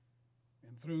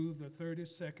and through the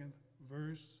 32nd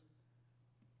verse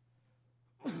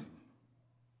of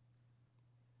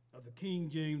the King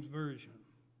James Version,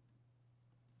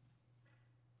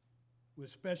 with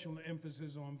special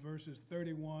emphasis on verses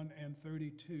 31 and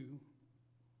 32.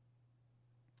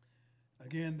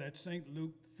 Again, that's St.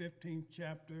 Luke, 15th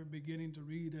chapter, beginning to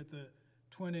read at the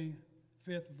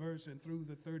 25th verse and through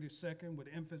the 32nd, with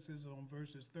emphasis on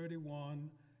verses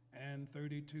 31 and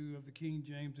 32 of the King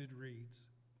James. It reads,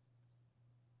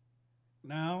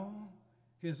 "Now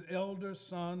his elder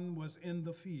son was in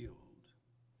the field,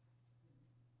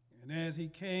 and as he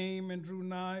came and drew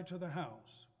nigh to the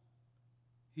house,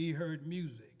 he heard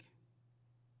music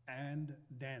and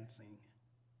dancing.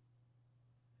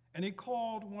 And he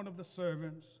called one of the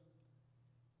servants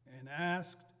and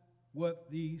asked what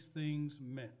these things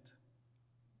meant.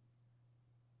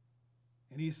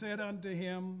 And he said unto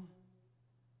him,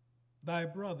 Thy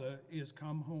brother is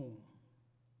come home,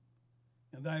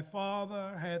 and thy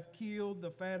father hath killed the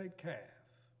fatted calf,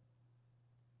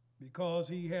 because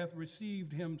he hath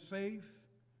received him safe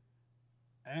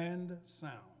and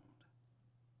sound.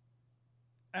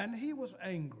 And he was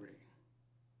angry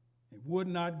and would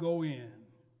not go in.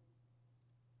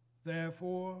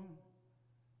 Therefore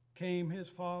came his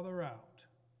father out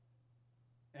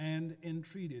and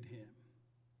entreated him.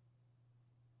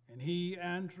 And he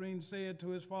answering said to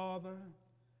his father,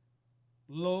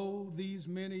 Lo, these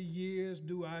many years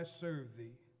do I serve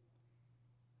thee.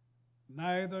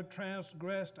 Neither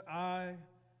transgressed I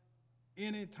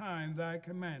any time thy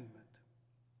commandment.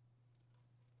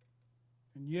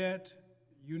 And yet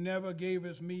you never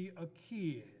gavest me a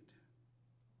kid,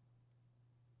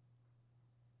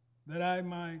 that I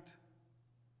might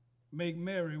make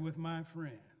merry with my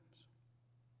friends.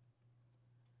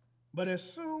 But as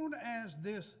soon as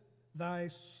this thy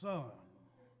son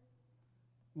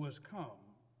was come,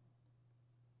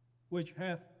 which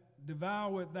hath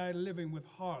devoured thy living with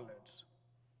harlots,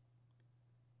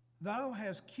 thou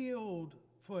hast killed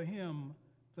for him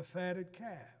the fatted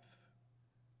calf.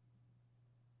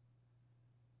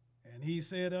 And he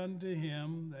said unto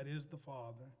him, that is the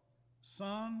father,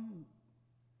 Son,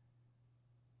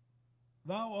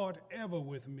 thou art ever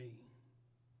with me,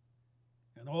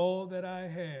 and all that I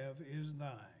have is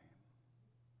thine.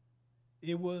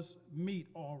 It was meet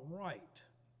or right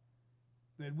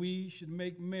that we should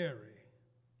make merry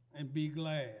and be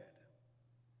glad.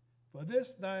 For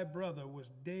this thy brother was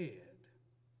dead,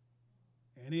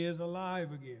 and is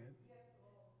alive again,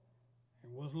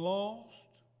 and was lost,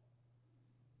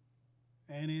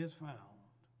 and is found.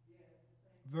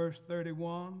 Verse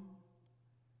 31,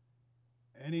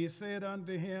 and he said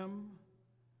unto him,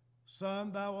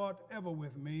 Son, thou art ever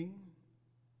with me,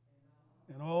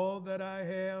 and all that I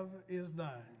have is thine.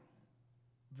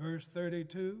 Verse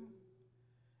 32,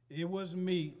 it was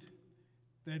meet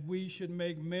that we should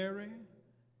make merry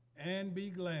and be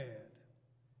glad.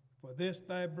 For this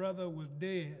thy brother was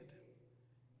dead,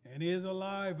 and is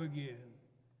alive again,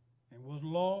 and was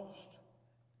lost,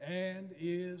 and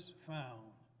is found.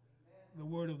 The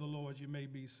word of the Lord. You may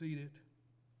be seated.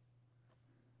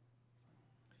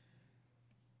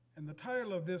 And the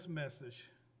title of this message,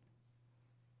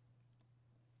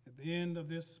 at the end of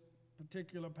this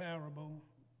particular parable,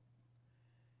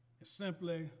 is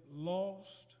simply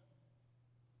Lost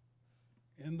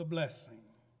in the Blessing.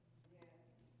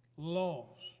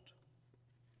 Lost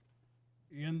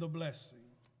in the blessing.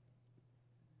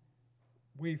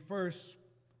 We first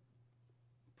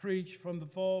preach from the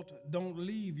thought, don't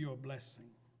leave your blessing.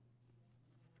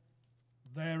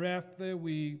 Thereafter,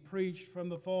 we preached from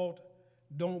the thought,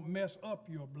 don't mess up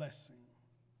your blessing.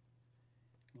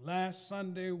 Last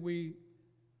Sunday, we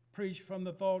preached from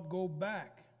the thought, go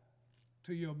back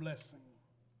to your blessing.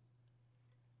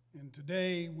 And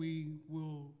today, we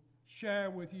will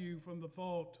share with you from the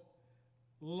thought,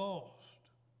 lost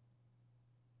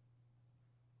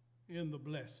in the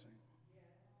blessing.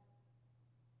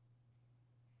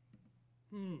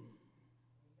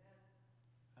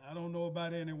 I don't know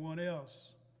about anyone else,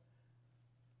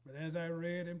 but as I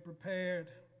read and prepared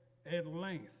at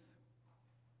length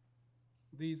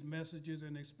these messages,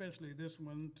 and especially this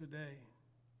one today,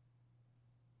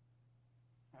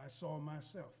 I saw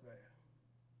myself there.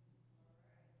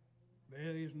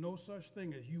 There is no such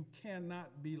thing as you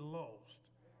cannot be lost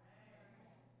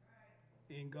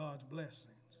in God's blessings.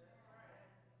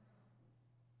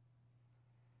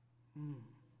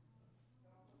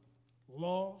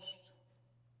 Lost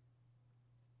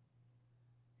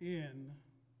in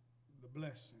the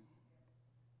blessing.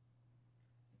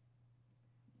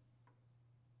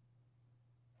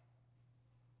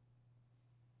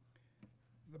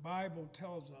 The Bible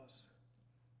tells us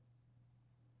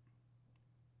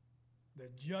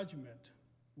that judgment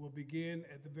will begin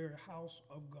at the very house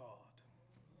of God.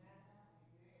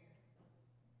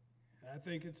 And I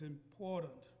think it's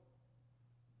important,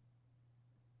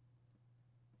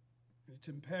 it's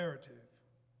imperative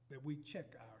that we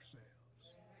check ourselves.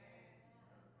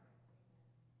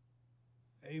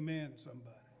 Amen,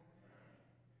 somebody.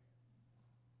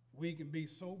 We can be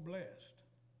so blessed.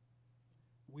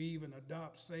 We even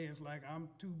adopt sayings like, I'm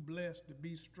too blessed to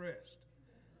be stressed.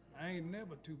 I ain't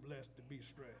never too blessed to be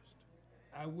stressed.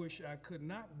 I wish I could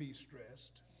not be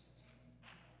stressed.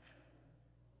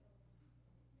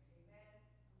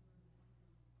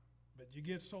 But you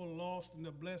get so lost in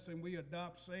the blessing, we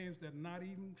adopt sayings that are not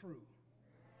even true.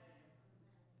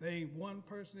 There ain't one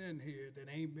person in here that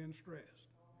ain't been stressed.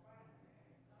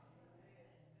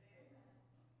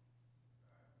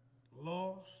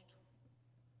 Lost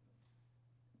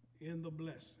in the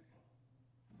blessing.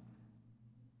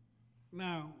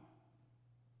 Now,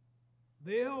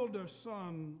 the elder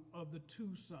son of the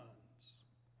two sons,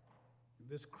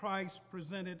 this Christ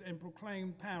presented and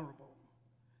proclaimed parable,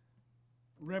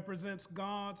 represents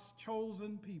God's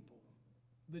chosen people,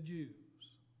 the Jews,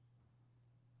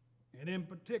 and in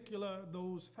particular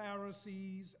those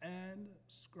Pharisees and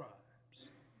scribes,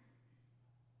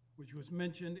 which was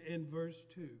mentioned in verse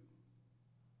 2.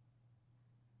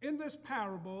 In this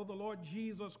parable, the Lord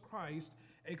Jesus Christ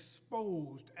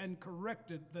exposed and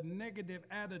corrected the negative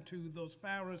attitude those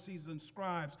Pharisees and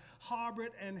scribes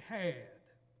harbored and had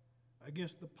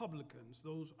against the publicans,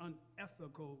 those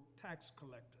unethical tax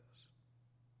collectors,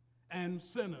 and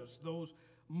sinners, those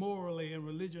morally and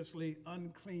religiously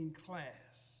unclean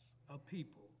class of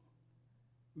people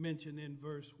mentioned in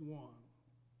verse 1.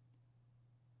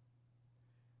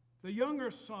 The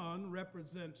younger son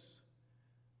represents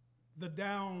the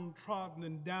downtrodden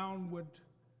and downward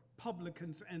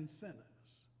publicans and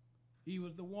sinners. He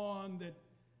was the one that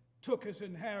took his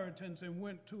inheritance and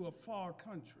went to a far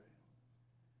country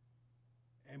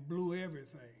and blew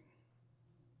everything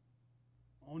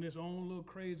on his own little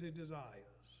crazy desires.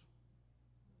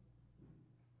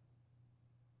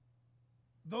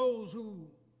 Those who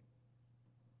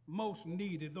most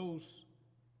needed, those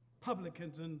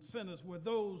publicans and sinners, were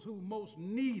those who most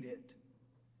needed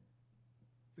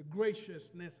the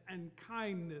graciousness and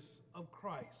kindness of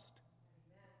Christ.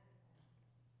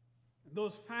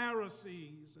 Those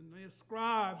Pharisees and their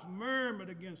scribes murmured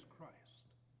against Christ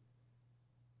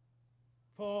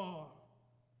for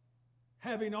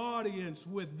having audience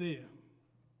with them,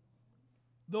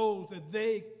 those that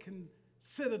they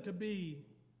consider to be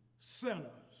sinners,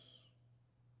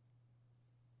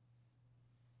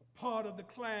 part of the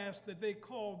class that they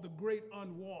called the great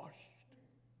unwashed.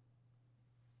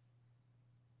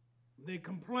 They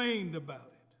complained about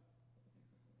it.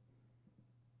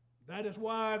 That is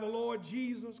why the Lord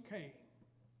Jesus came,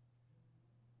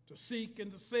 to seek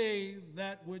and to save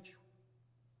that which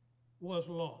was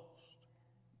lost.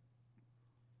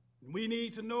 We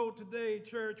need to know today,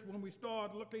 church, when we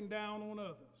start looking down on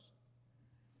others,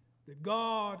 that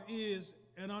God is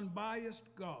an unbiased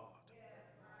God.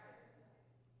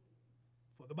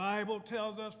 For the Bible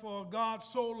tells us, for God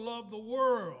so loved the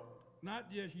world,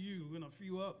 not just you and a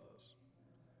few others,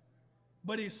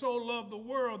 but he so loved the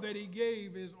world that he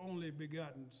gave his only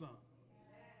begotten Son,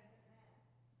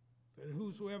 that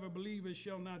whosoever believeth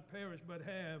shall not perish but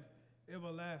have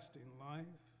everlasting life.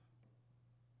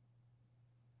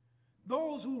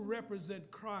 Those who represent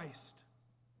Christ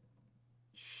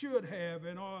should have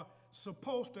and are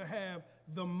supposed to have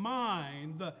the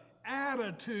mind, the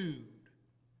attitude,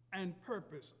 and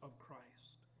purpose of Christ.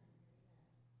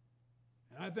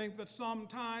 And I think that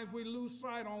sometimes we lose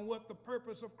sight on what the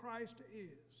purpose of Christ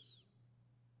is.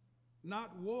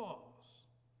 Not was,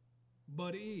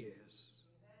 but is.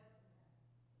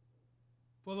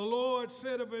 For the Lord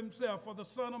said of himself, for the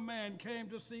Son of Man came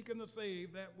to seek and to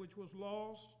save that which was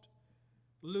lost.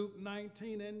 Luke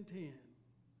 19:10.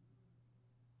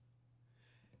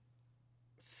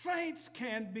 Saints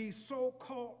can be so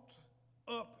caught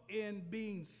up in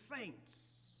being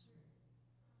saints.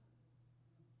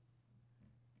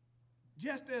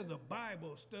 Just as a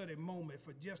Bible study moment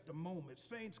for just a moment,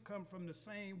 saints come from the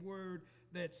same word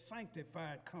that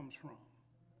sanctified comes from.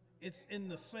 It's in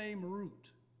the same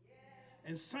root.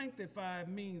 And sanctified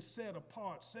means set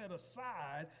apart, set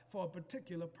aside for a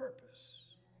particular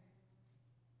purpose.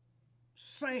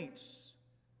 Saints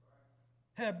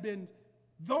have been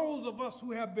those of us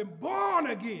who have been born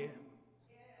again.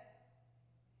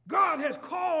 God has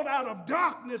called out of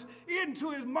darkness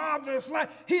into his marvelous light.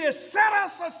 He has set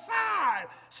us aside,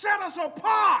 set us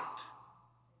apart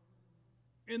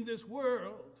in this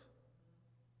world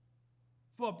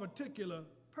for a particular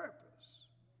purpose.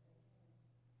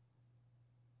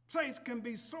 Saints can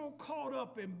be so caught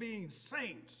up in being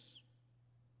saints,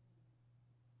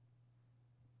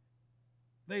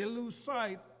 they lose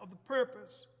sight of the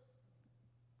purpose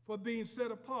for being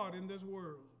set apart in this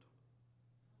world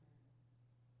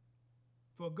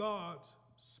for God's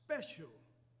special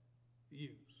use.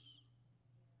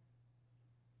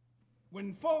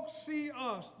 When folks see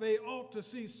us, they ought to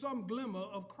see some glimmer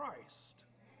of Christ.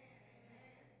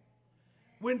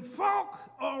 When folk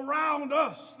are around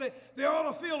us, they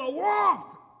ought to feel a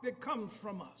warmth that comes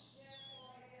from us.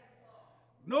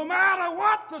 No matter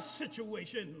what the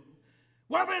situation,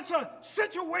 whether it's a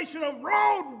situation of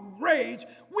road rage,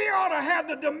 we ought to have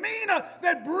the demeanor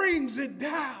that brings it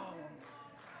down.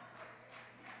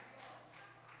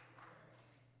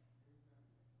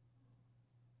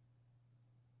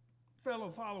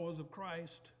 Fellow followers of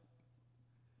Christ,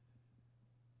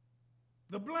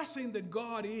 the blessing that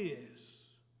God is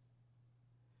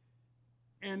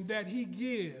and that he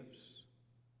gives,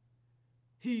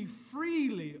 he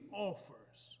freely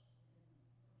offers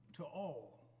to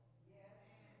all.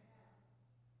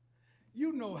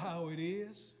 You know how it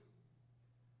is.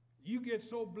 You get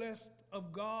so blessed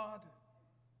of God,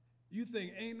 you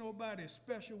think ain't nobody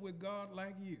special with God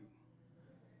like you.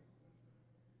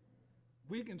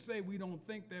 We can say we don't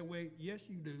think that way. Yes,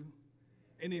 you do.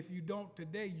 And if you don't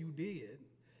today, you did.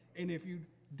 And if you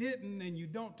didn't and you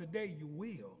don't today, you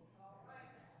will.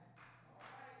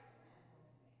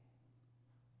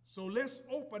 So let's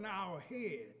open our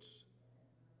heads,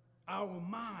 our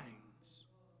minds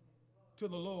to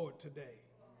the Lord today.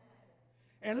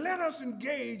 And let us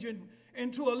engage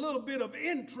into a little bit of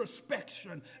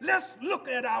introspection. Let's look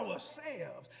at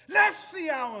ourselves. Let's see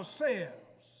ourselves.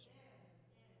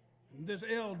 This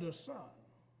elder son.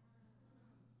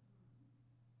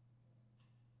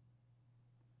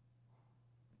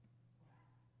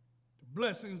 The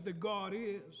blessings that God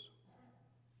is,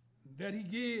 that he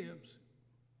gives,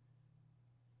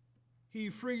 he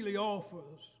freely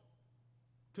offers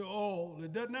to all.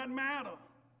 It does not matter.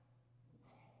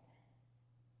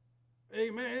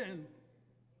 Amen.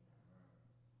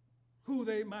 Who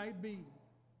they might be.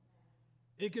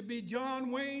 It could be John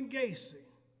Wayne Gacy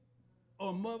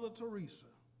or Mother Teresa.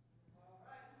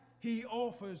 He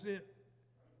offers it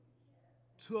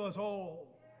to us all.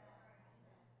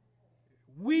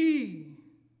 we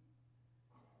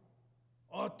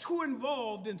are too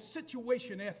involved in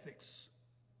situation ethics.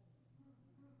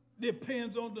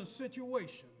 Depends on the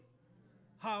situation,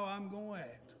 how I'm going to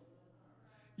act.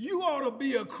 You ought to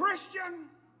be a Christian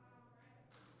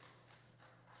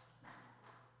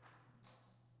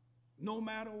no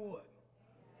matter what.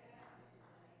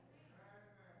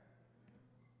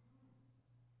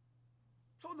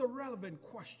 So the relevant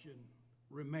question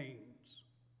remains,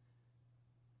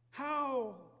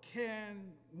 how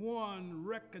can one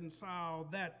reconcile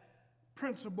that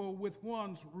principle with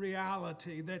one's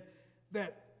reality, that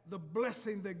the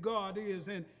blessing that God is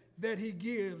and that he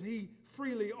gives, he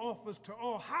freely offers to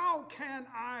all? How can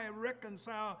I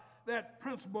reconcile that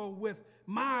principle with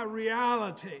my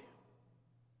reality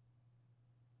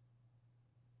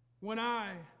when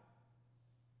I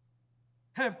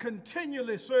have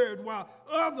continually served while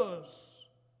others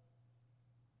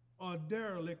are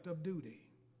derelict of duty?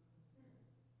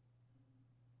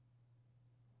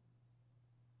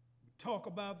 Talk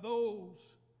about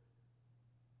those.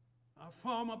 Our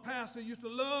former pastor used to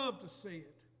love to say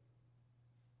it.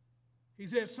 He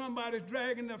said somebody's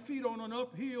dragging their feet on an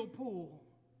uphill pool.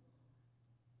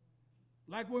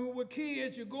 Like when we were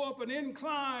kids, you go up an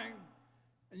incline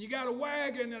and you got a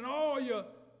wagon and all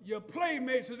your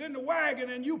playmates is in the wagon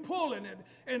and you pulling it.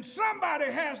 And somebody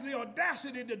has the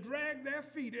audacity to drag their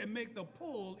feet and make the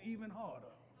pull even harder.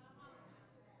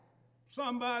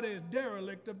 Somebody is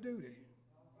derelict of duty.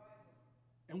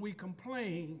 And we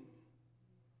complain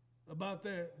about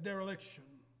their dereliction.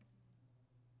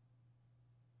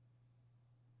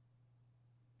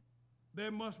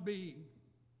 There must be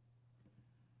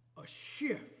a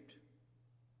shift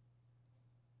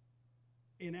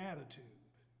in attitude.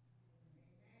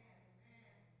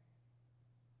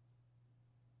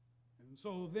 And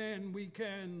so then we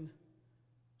can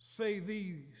say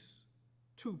these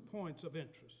 2 points of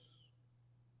interest.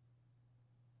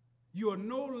 You are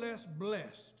no less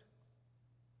blessed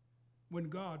when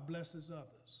God blesses others.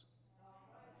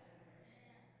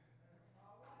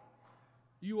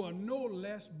 You are no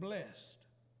less blessed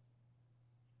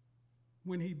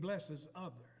when he blesses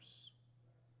others.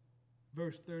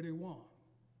 Verse 31.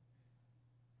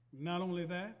 Not only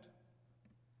that,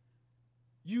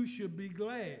 you should be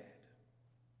glad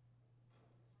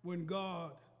when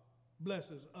God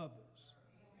blesses others.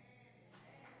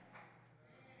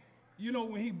 You know,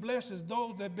 when he blesses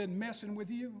those that have been messing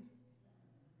with you,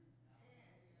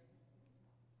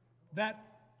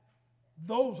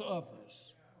 those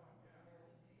others,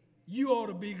 you ought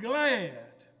to be glad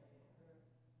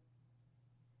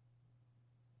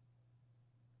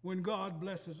when God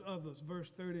blesses others. Verse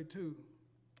 32.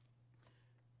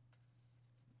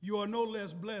 You are no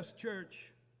less blessed,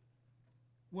 church,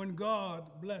 when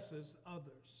God blesses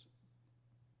others.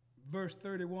 Verse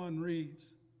 31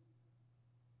 reads,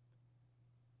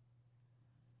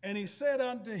 and he said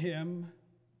unto him,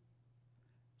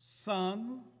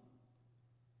 Son,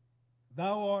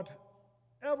 thou art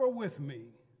ever with me,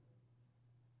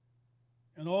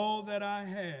 and all that I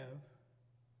have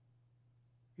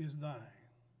is thine.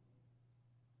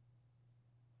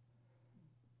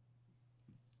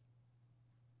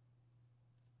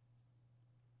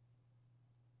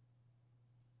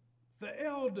 The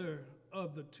elder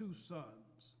of the 2 sons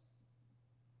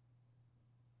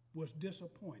was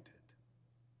disappointed,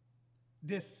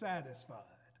 dissatisfied,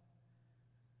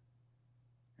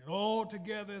 and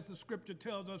altogether, as the scripture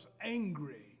tells us,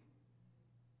 angry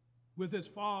with his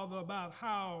father about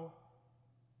how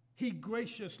he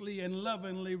graciously and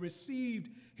lovingly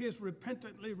received his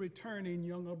repentantly returning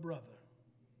younger brother.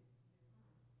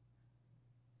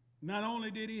 Not only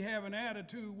did he have an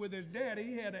attitude with his daddy,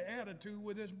 he had an attitude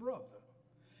with his brother.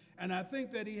 And I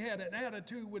think that he had an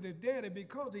attitude with his daddy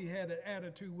because he had an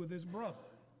attitude with his brother.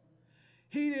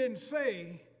 He didn't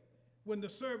say, when the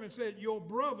servant said, your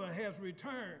brother has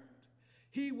returned,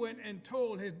 he went and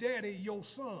told his daddy, your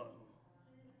son,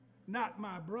 not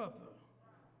my brother.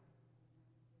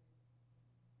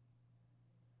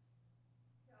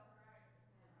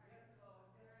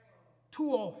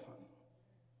 Too often,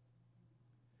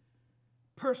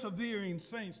 persevering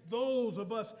saints, those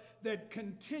of us that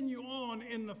continue on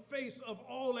in the face of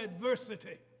all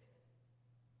adversity,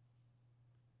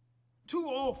 too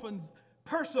often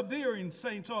persevering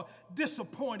saints are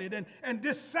disappointed and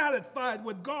dissatisfied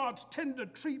with God's tender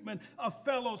treatment of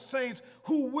fellow saints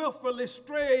who willfully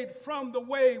strayed from the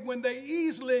way when they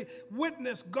easily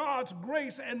witness God's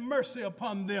grace and mercy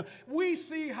upon them. We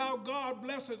see how God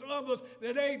blesses others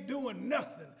that ain't doing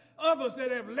nothing. others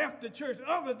that have left the church,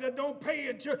 others that don't pay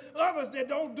in church, others that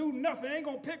don't do nothing, ain't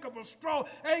going to pick up a straw,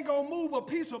 ain't going to move a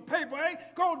piece of paper, ain't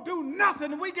going to do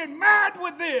nothing. We get mad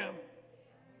with them.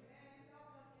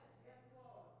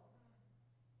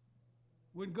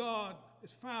 When God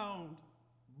is found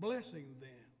blessing them.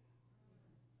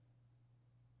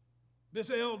 This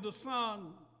elder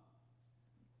son,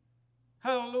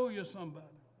 hallelujah somebody,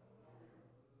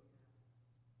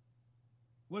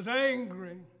 was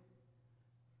angry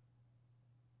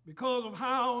because of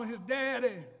how his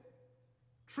daddy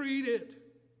treated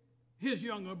his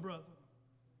younger brother.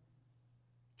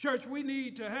 Church, we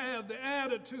need to have the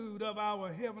attitude of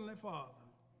our Heavenly Father.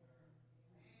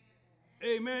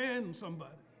 Amen,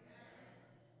 somebody.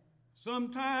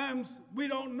 Sometimes we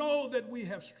don't know that we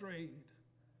have strayed.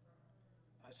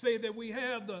 I say that we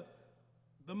have the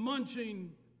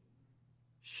munching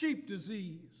sheep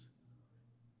disease,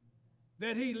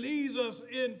 that he leads us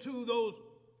into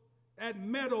that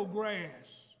meadow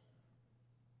grass,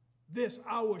 this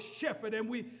our shepherd, and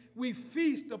we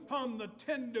feast upon the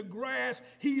tender grass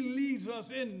he leads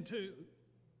us into.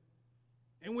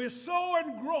 And we're so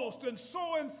engrossed and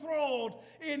so enthralled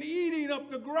in eating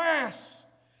up the grass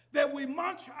that we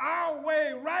munch our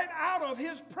way right out of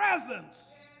his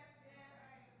presence.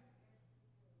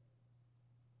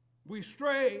 We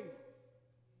stray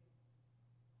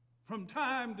from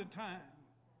time to time.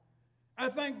 I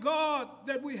thank God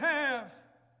that we have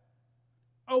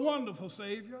a wonderful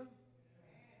Savior.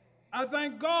 I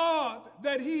thank God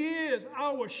that he is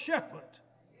our shepherd.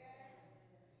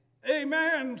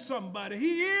 Amen, somebody.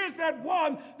 He is that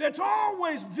one that's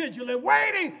always vigilant,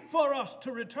 waiting for us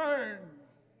to return.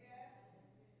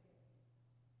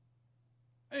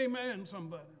 Amen,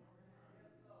 somebody.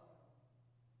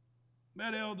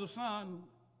 That elder son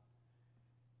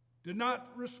did not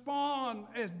respond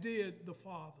as did the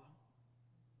father.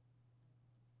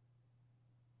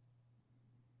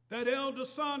 That elder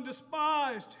son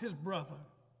despised his brother,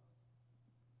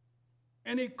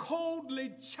 and he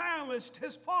coldly challenged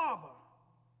his father,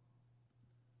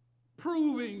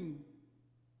 proving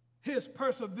his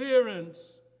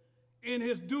perseverance in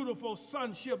his dutiful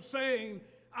sonship, saying,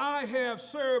 I have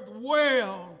served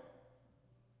well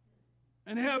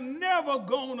and have never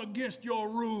gone against your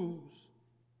rules.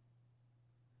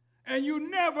 And you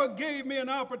never gave me an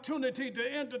opportunity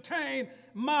to entertain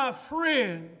my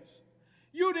friends.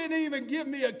 You didn't even give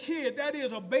me a kid, that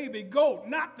is a baby goat,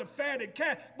 not the fatted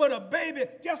cat, but a baby,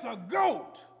 just a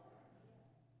goat.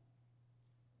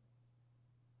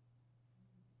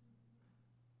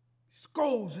 He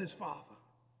scolds his father.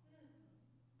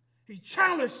 He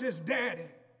challenged his daddy.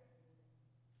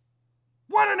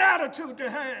 What an attitude to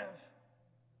have.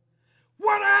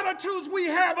 What attitudes we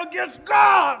have against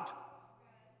God.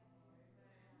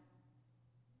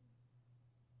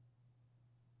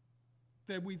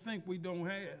 That we think we don't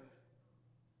have.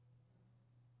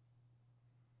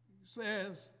 He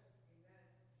says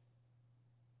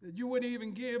that you wouldn't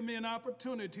even give me an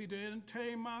opportunity to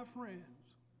entertain my friends.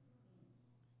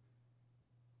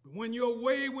 But when your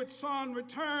wayward son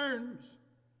returns,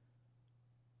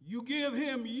 you give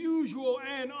him usual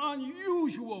and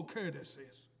unusual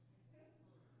courtesies.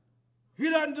 He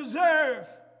doesn't deserve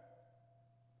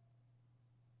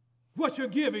what you're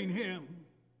giving him.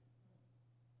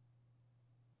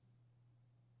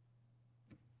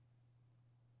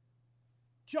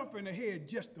 Jumping ahead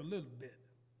just a little bit.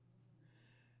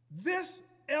 This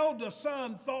elder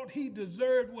son thought he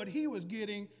deserved what he was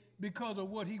getting because of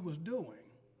what he was doing.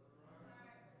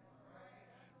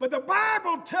 But the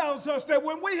Bible tells us that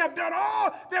when we have done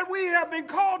all that we have been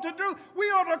called to do, we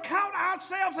ought to count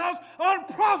ourselves as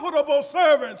unprofitable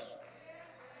servants.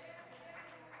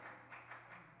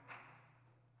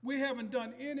 We haven't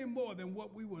done any more than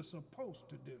what we were supposed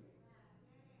to do.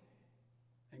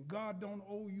 And God don't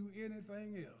owe you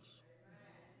anything else.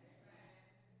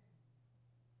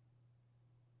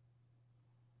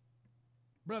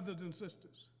 Brothers and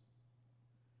sisters,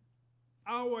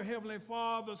 our Heavenly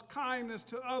Father's kindness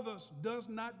to others does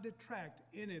not detract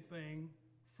anything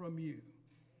from you.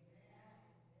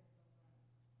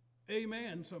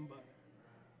 Amen, somebody.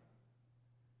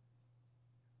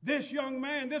 This young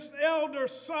man, this elder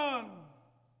son,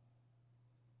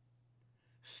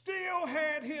 still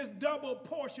had his double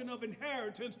portion of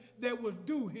inheritance that was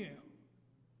due him.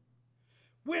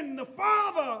 When the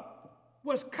father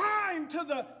was kind to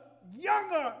the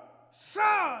younger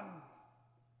son,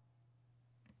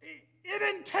 it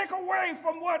didn't take away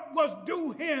from what was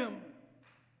due him.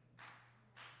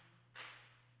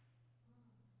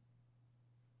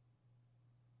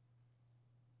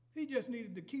 He just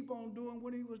needed to keep on doing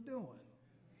what he was doing.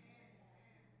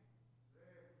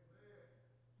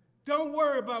 Don't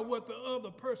worry about what the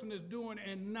other person is doing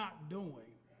and not doing.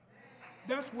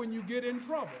 That's when you get in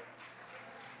trouble.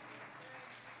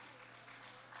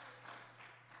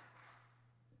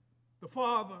 The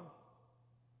Father,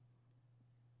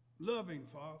 loving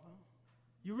Father,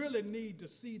 you really need to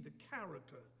see the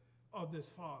character of this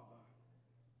Father.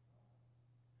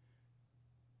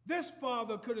 This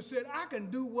Father could have said, I can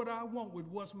do what I want with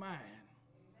what's mine.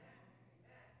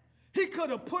 He could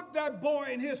have put that boy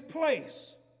in his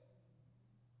place.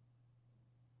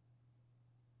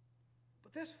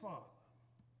 But this Father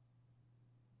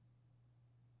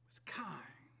was kind,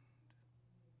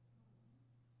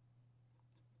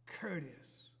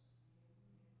 courteous,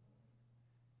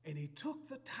 and he took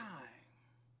the time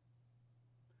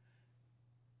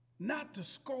not to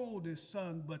scold his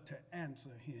son, but to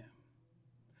answer him,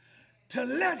 to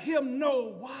let him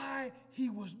know why he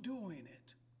was doing it.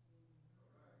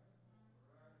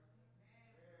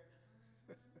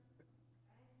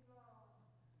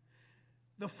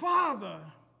 The father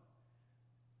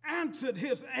answered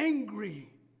his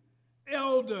angry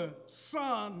elder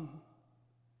son,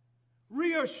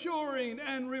 reassuring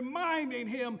and reminding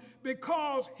him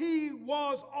because he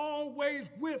was always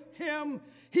with him,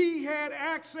 he had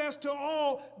access to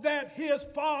all that his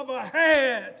father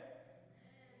had.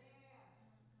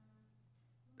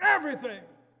 Everything.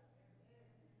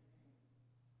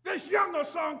 This younger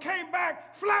son came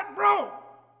back flat broke,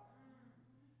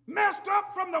 messed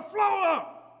up from the floor up,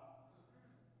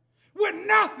 with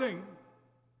nothing.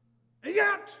 And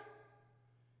yet,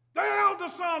 the elder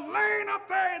son, laying up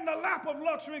there in the lap of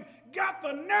luxury, got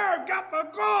the nerve, got the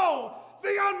gall,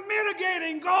 the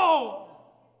unmitigating gall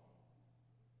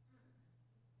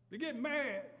to get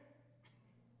mad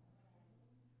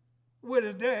with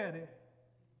his daddy.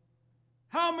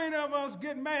 How many of us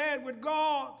get mad with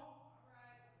God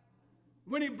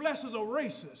when he blesses a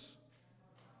racist?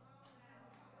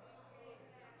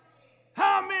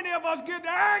 How many of us get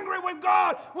angry with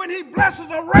God when he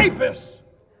blesses a rapist?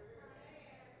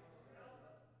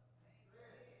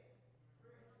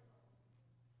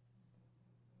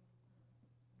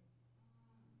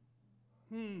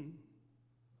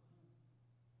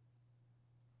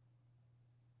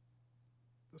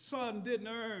 The son didn't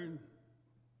earn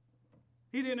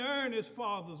his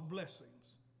father's blessings.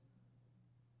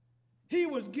 He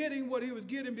was getting what he was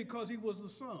getting because he was the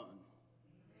son.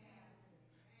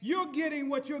 You're getting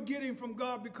what you're getting from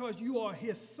God because you are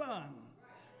his son.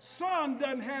 Son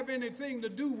doesn't have anything to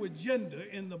do with gender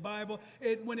in the Bible.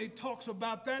 When it talks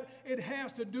about that, it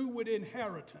has to do with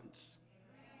inheritance.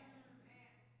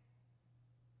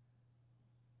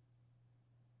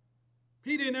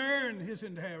 He didn't earn his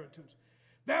inheritance.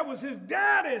 That was his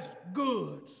daddy's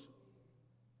goods.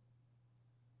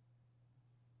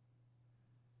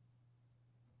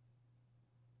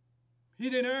 He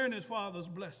didn't earn his father's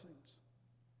blessings.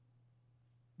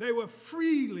 They were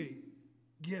freely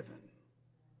given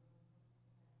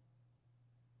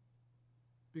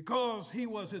because he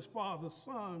was his father's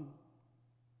son.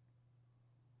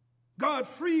 God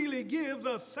freely gives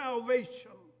us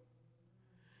salvation.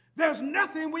 There's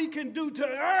nothing we can do to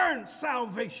earn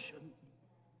salvation.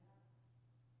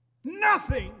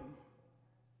 Nothing.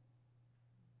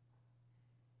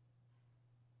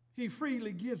 He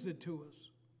freely gives it to us.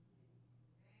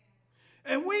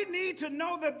 And we need to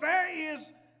know that there is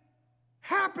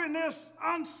happiness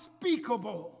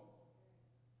unspeakable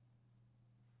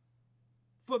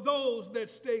for those that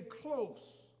stay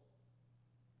close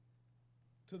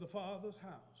to the Father's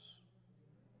house.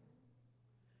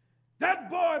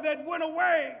 That boy that went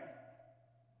away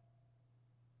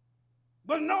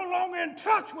was no longer in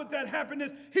touch with that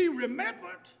happiness. He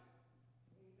remembered,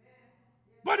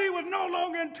 but he was no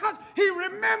longer in touch. He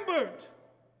remembered.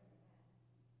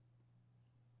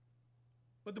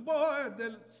 But the boy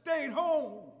that stayed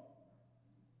home,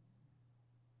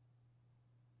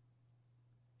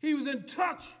 he was in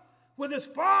touch with his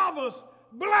father's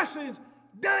blessings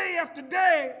day after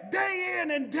day, day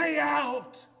in and day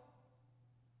out.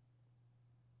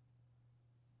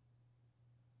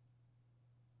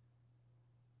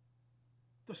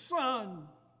 The son,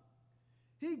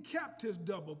 he kept his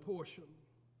double portion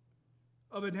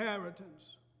of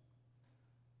inheritance.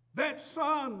 That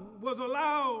son was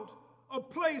allowed a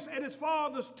place at his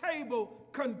father's table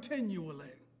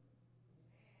continually.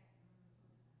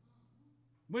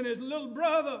 When his little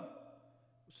brother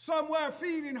was somewhere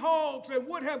feeding hogs and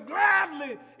would have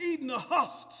gladly eaten the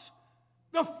husks,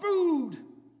 the food,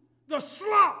 the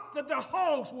slop that the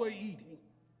hogs were eating,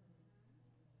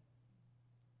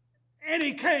 and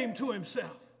he came to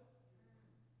himself.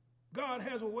 God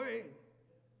has a way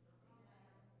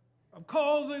of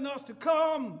causing us to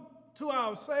come to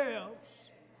ourselves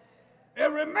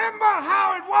and remember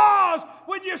how it was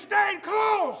when you stayed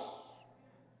close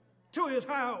to his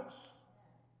house.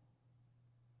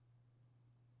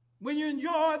 When you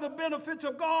enjoy the benefits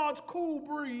of God's cool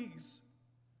breeze,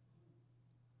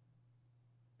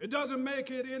 it doesn't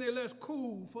make it any less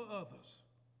cool for others.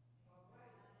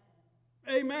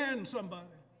 Amen, somebody.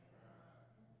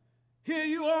 Here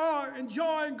you are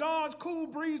enjoying God's cool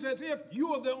breeze as if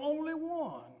you are the only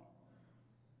one.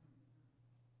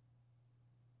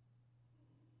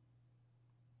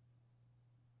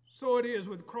 So it is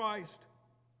with Christ.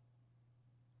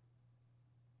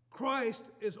 Christ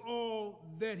is all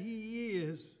that he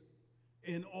is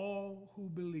in all who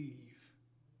believe.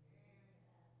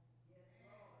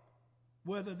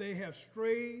 Whether they have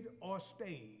strayed or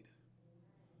stayed.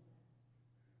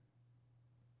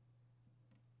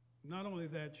 Not only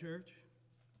that, church,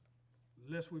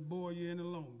 lest we bore you any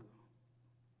longer,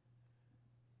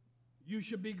 you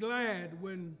should be glad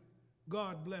when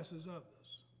God blesses others.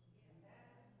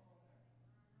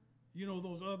 You know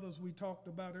those others we talked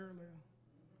about earlier?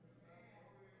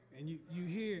 And you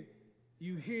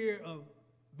hear of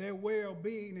their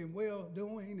well-being and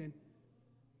well-doing,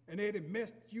 and they had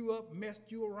messed you up, messed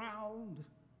you around.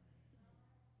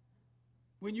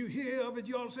 When you hear of it,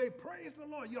 you all say, praise the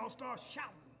Lord. You all start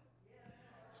shouting,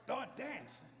 start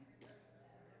dancing.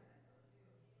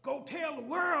 Go tell the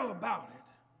world about it,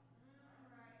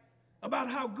 about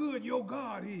how good your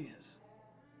God is.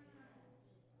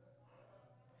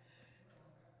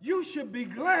 You should be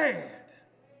glad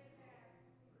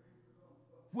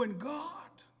when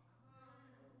God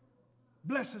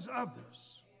blesses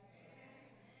others.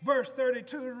 Verse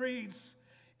 32 reads,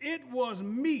 it was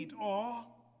meet or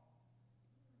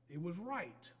it was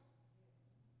right.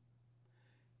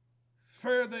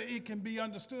 Further, it can be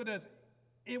understood as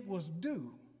it was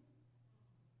due.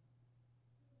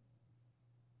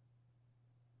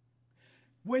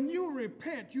 When you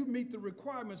repent, you meet the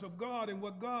requirements of God and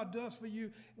what God does for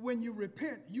you. When you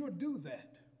repent, you'll do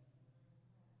that.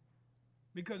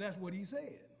 Because that's what he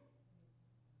said.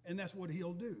 And that's what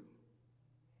he'll do.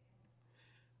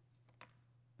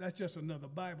 That's just another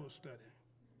Bible study.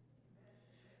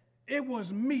 It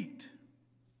was meet.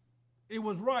 It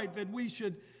was right that we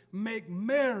should make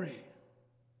merry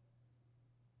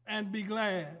and be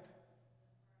glad.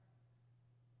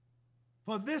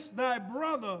 For this thy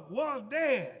brother was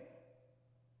dead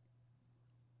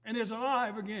and is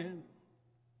alive again,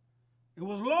 and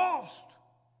was lost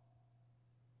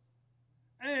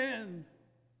and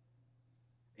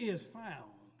is found.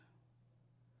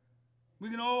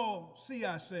 We can all see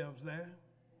ourselves there.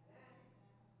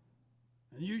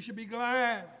 And you should be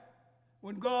glad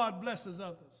when God blesses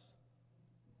others.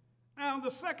 Now,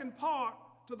 the second part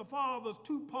to the Father's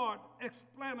two-part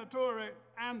explanatory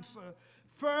answer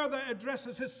further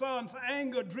addresses his son's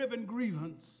anger-driven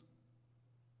grievance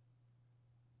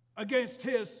against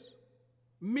his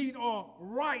meet or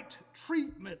right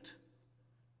treatment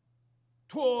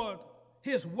toward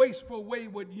his wasteful,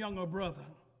 wayward younger brother.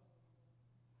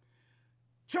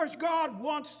 Church, God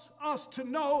wants us to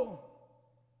know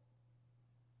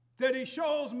that he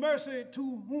shows mercy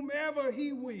to whomever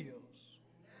he wills.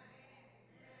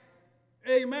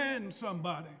 Amen,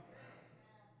 somebody.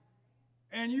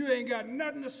 And you ain't got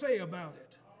nothing to say about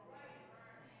it.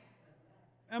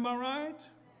 Am I right?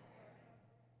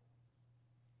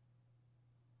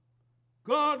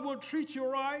 God will treat you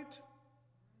right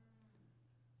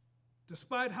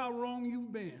despite how wrong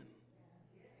you've been,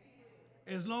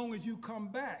 as long as you come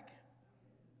back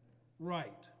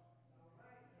right.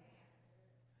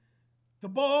 The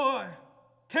boy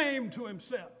came to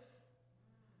himself.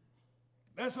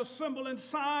 That's a symbol and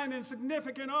sign and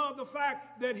significant of the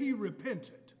fact that he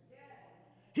repented.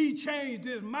 He changed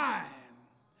his mind.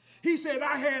 He said,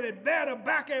 I had it better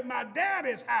back at my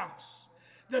daddy's house.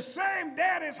 The same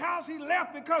daddy's house he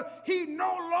left because he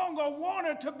no longer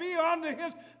wanted to be under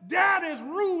his daddy's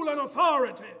rule and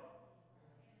authority.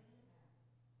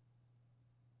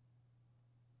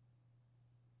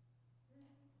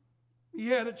 He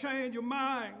had a change of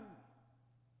mind.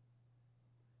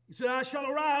 He said, I shall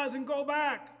arise and go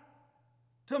back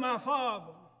to my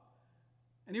father.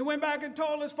 And he went back and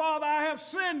told his father, I have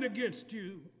sinned against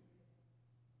you.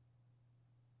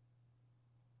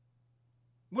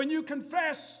 When you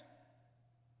confess,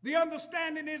 the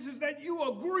understanding is that you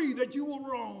agree that you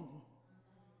were wrong.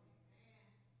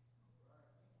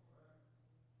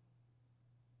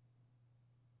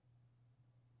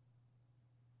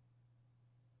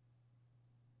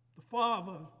 The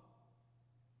father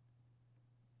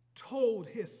told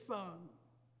his son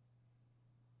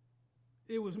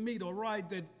it was meet or right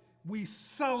that we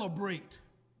celebrate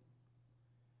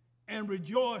and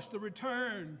rejoice the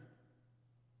return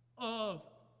of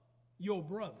your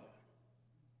brother.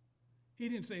 He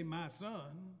didn't say my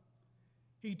son.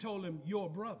 He told him your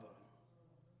brother.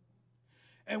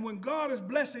 And when God is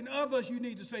blessing others, you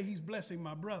need to say he's blessing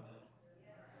my brother.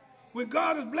 When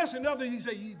God is blessing others, you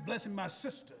say he's blessing my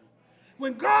sister.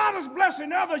 When God is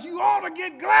blessing others, you ought to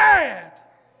get glad.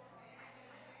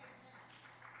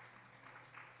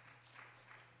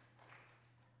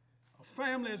 A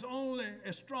family is only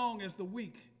as strong as the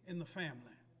weak in the family.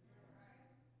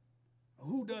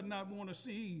 Who does not want to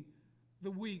see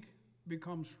the weak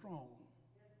become strong?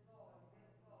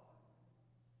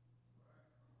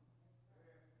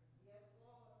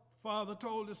 Father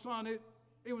told his son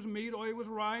it was meet or it was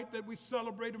right that we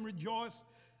celebrate and rejoice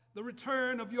the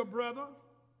return of your brother.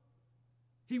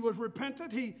 He was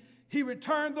repentant. He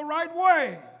returned the right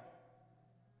way.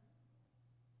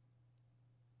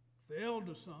 The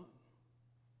elder son,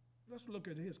 let's look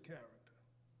at his character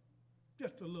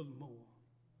just a little more.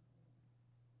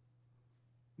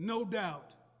 No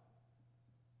doubt,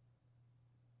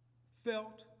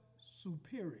 felt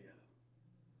superior.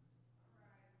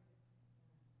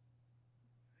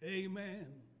 Amen.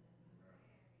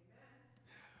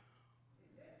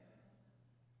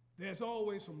 There's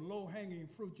always some low-hanging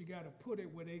fruit. You got to put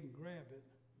it where they can grab it.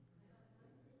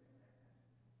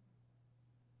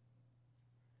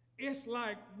 It's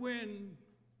like when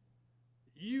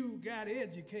you got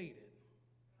educated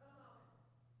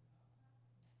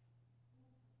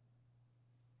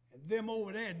and them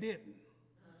over there didn't.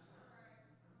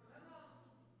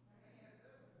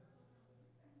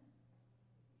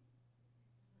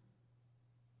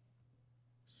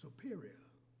 Superior.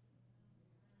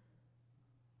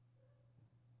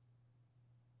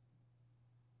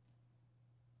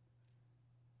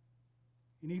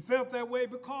 And he felt that way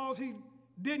because he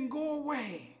didn't go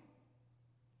away,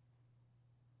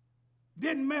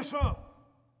 didn't mess up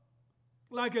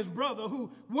like his brother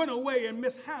who went away and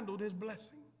mishandled his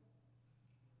blessing.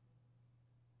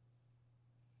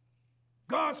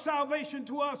 God's salvation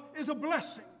to us is a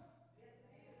blessing.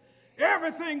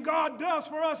 Everything God does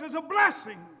for us is a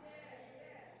blessing.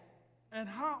 And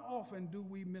how often do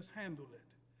we mishandle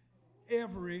it?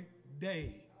 Every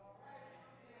day.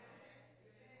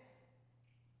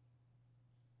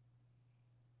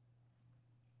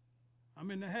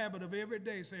 I'm in the habit of every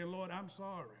day saying, Lord, I'm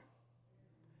sorry.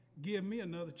 Give me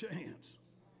another chance.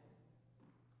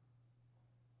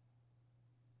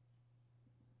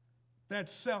 That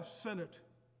self-centered,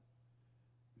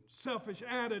 selfish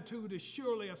attitude is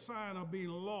surely a sign of being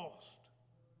lost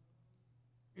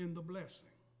in the blessing.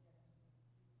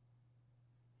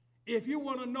 If you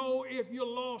want to know if you're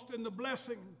lost in the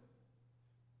blessing,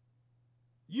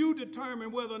 you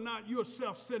determine whether or not you're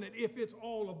self-centered, if it's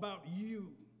all about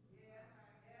you.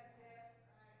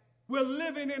 We're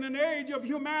living in an age of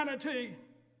humanity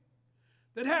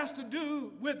that has to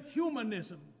do with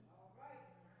humanism,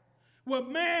 where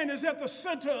man is at the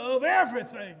center of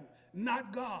everything,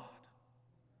 not God.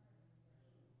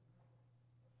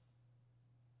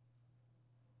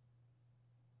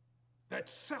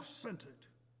 That's self-centered,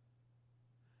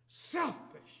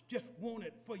 selfish, just want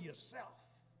it for yourself,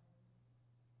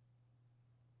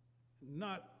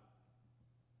 not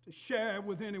to share it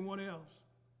with anyone else.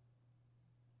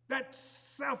 That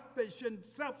selfish and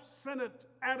self-centered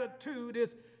attitude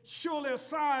is surely a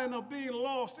sign of being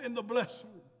lost in the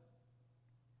blessing.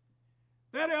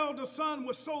 That elder son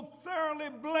was so thoroughly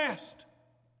blessed,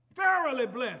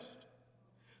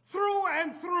 through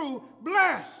and through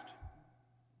blessed,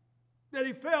 that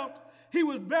he felt he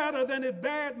was better than his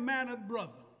bad-mannered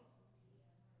brother.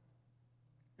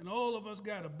 And all of us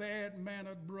got a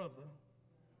bad-mannered brother.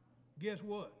 Guess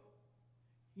what?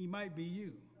 He might be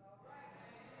you.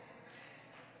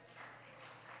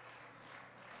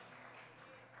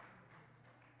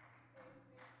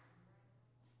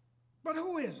 But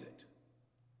who is it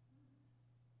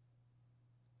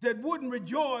that wouldn't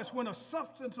rejoice when a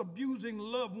substance-abusing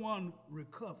loved one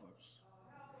recovers?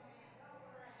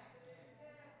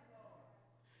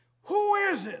 Who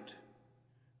is it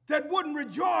that wouldn't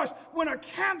rejoice when a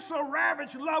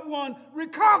cancer-ravaged loved one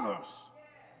recovers?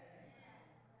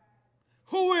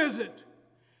 Who is it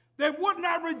that would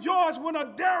not rejoice when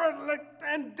a derelict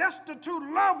and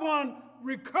destitute loved one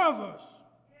recovers?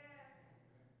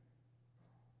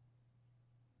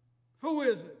 Who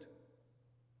is it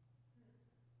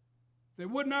that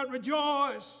would not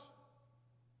rejoice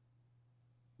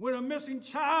when a missing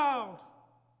child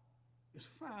is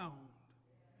found?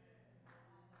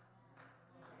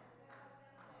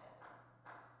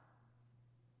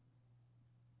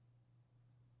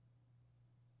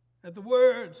 At the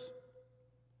words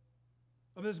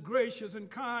of his gracious and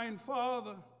kind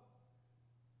Father,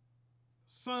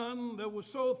 Son that was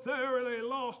so thoroughly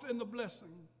lost in the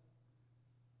blessing,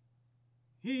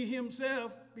 he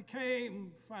himself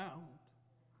became found.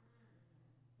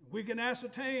 We can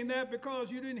ascertain that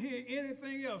because you didn't hear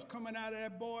anything else coming out of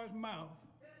that boy's mouth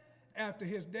after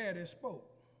his daddy spoke.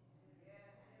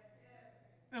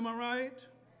 Am I right?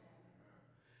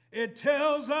 It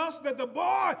tells us that the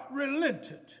boy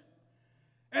relented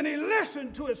and he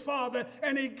listened to his father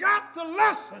and he got the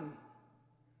lesson.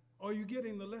 Are you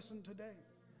getting the lesson today?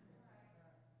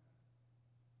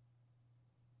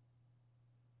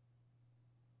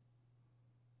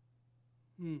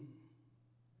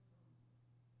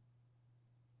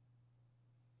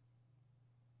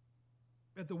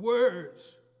 At the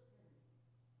words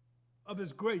of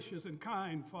his gracious and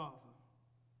kind Father,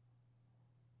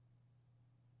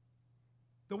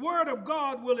 the Word of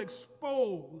God will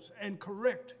expose and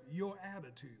correct your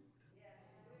attitude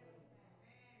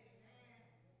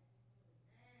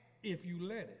if you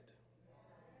let it.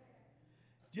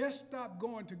 Just stop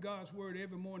going to God's Word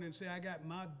every morning and say, I got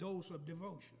my dose of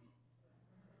devotion,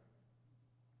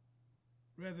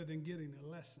 rather than getting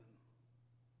a lesson.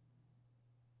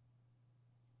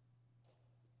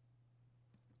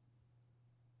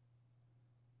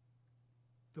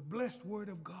 The blessed Word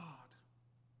of God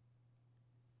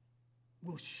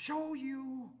will show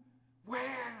you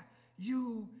where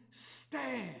you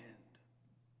stand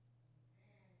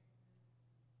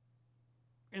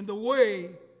and the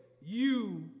way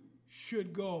you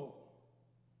should go.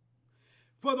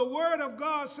 For the Word of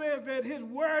God says that His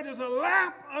Word is a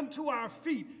lamp unto our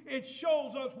feet. It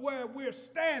shows us where we're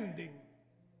standing,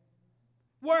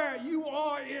 where you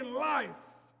are in life,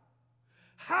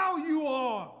 how you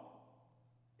are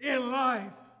in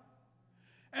life.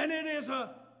 And it is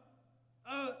a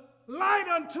light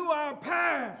unto our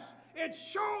paths. It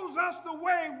shows us the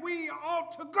way we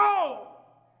ought to go.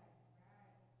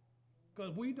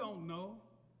 Because we don't know.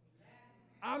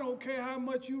 I don't care how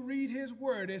much you read His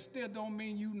Word, it still don't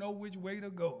mean you know which way to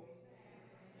go.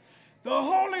 The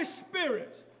Holy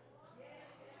Spirit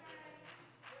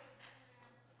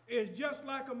is just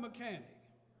like a mechanic.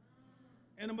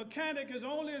 And a mechanic is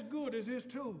only as good as his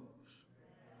tools.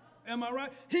 Am I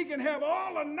right? He can have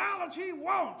all the knowledge he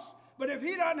wants, but if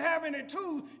he doesn't have any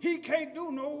tools, he can't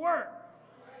do no work.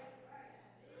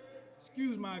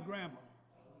 Excuse my grammar.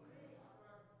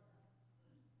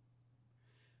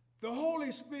 The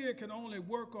Holy Spirit can only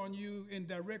work on you in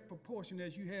direct proportion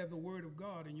as you have the Word of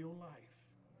God in your life.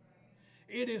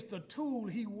 It is the tool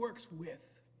He works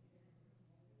with.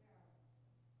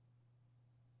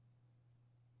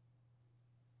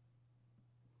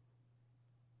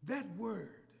 That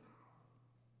Word,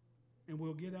 and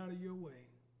we'll get out of your way,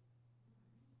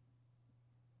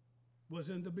 was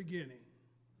in the beginning.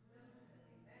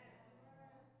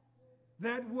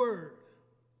 That Word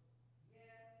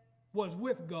was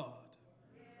with God.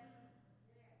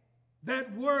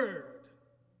 That Word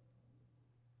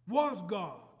was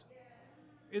God.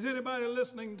 Is anybody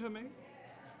listening to me?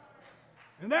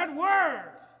 And that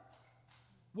Word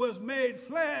was made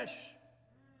flesh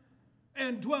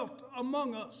and dwelt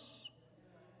among us.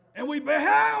 And we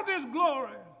beheld His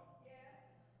glory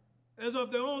as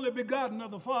of the only begotten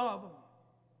of the Father.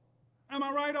 Am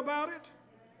I right about it?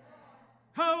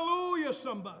 Hallelujah,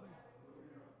 somebody.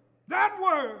 That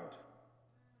Word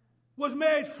was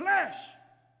made flesh,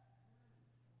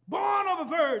 born of a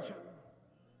virgin.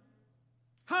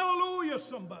 Hallelujah,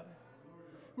 somebody.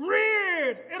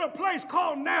 Reared in a place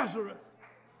called Nazareth.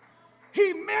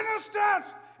 He ministered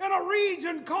in a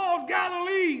region called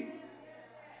Galilee.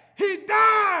 He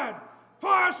died for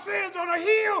our sins on a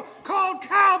hill called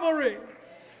Calvary.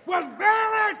 Was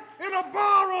buried in a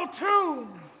borrowed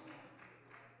tomb.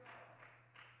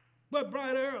 But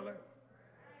bright early,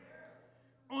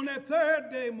 on that third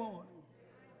day morning,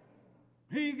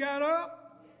 He got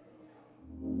up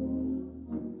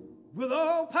with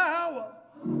all power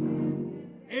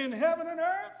in heaven and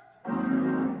earth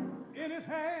in His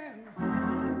hands.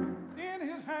 In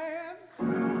His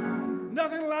hands.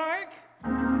 Nothing like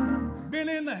been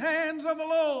in the hands of the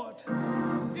Lord.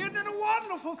 Isn't it a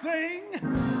wonderful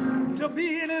thing to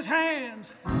be in His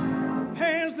hands?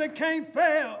 Hands that can't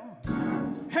fail.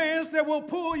 Hands that will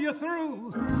pull you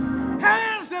through.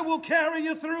 Hands that will carry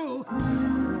you through.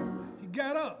 He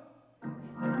got up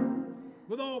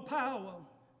with all power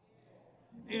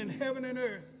in heaven and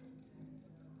earth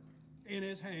in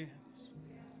His hands.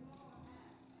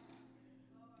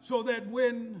 So that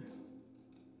when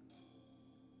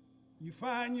you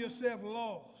find yourself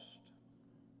lost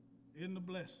in the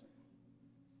blessing,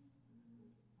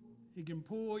 He can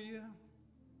pull you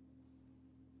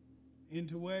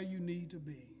into where you need to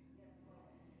be.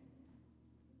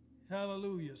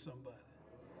 Hallelujah, somebody.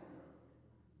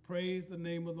 Praise the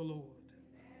name of the Lord.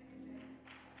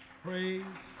 Praise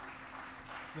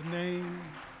the name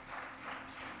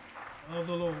of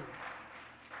the Lord.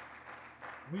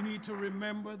 We need to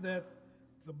remember that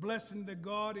the blessing that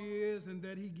God is and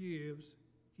that he gives,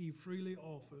 he freely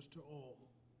offers to all.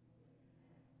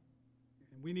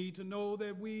 And we need to know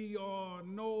that we are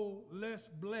no less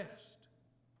blessed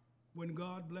when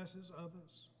God blesses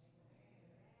others,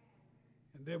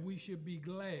 and that we should be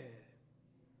glad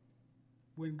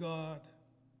when God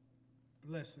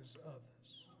blesses others.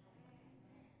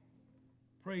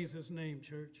 Praise his name,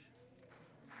 church.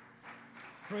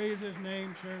 Praise his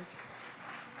name, church.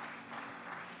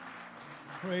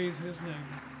 Praise his name.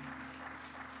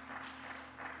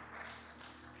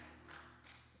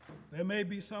 There may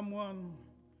be someone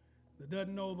that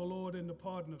doesn't know the Lord in the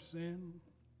pardon of sin,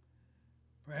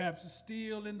 perhaps is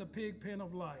still in the pig pen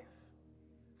of life,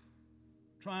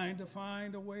 trying to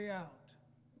find a way out,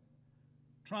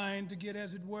 trying to get,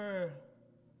 as it were,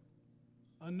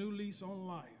 a new lease on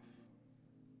life,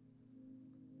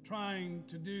 trying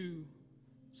to do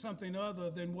something other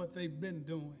than what they've been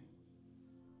doing.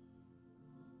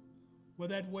 Well,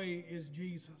 that way is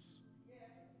Jesus.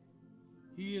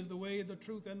 He is the way, the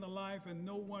truth, and the life, and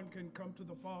no one can come to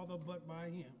the Father but by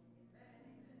him.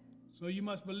 So you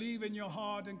must believe in your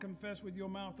heart and confess with your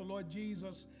mouth the Lord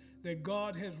Jesus, that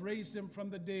God has raised him from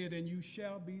the dead, and you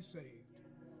shall be saved.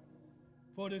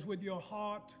 For it is with your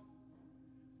heart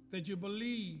that you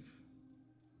believe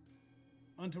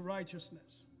unto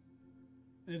righteousness,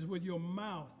 and it is with your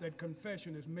mouth that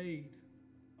confession is made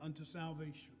unto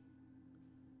salvation.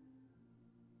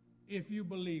 If you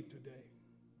believe today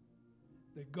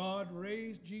that God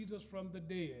raised Jesus from the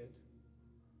dead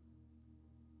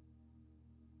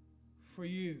for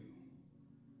you,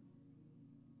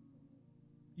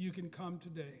 you can come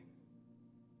today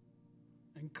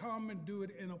and come and do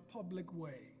it in a public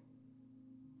way.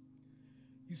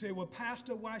 You say, well,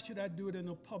 Pastor, why should I do it in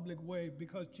a public way?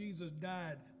 Because Jesus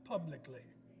died publicly,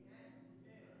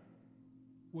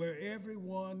 where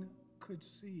everyone could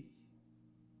see.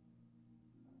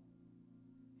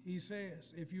 He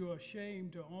says, if you are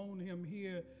ashamed to own him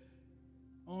here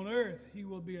on earth, he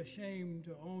will be ashamed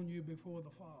to own you before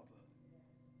the Father.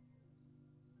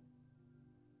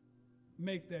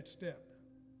 Make that step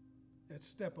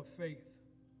of faith,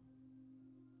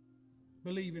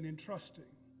 believing and trusting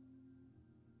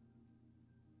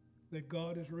that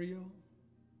God is real,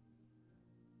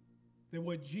 that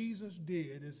what Jesus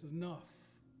did is enough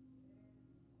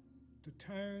to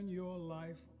turn your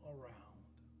life around.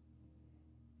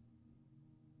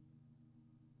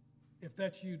 If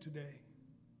that's you today,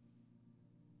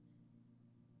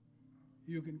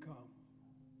 you can come.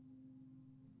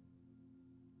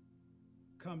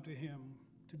 Come to him.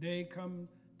 Today, come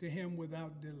to him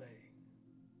without delay.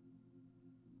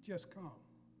 Just come.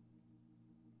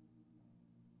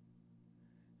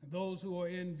 And those who are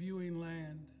in viewing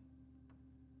land,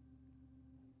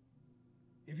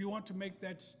 if you want to make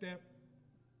that step,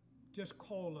 just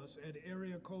call us at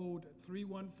area code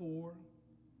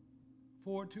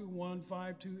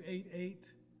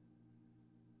 314-421-5288.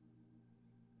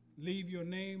 Leave your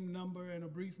name, number, and a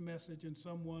brief message, and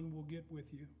someone will get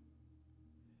with you.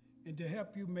 And to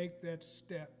help you make that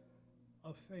step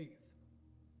of faith,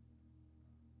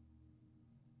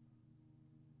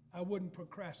 I wouldn't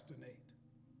procrastinate.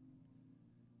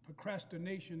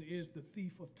 Procrastination is the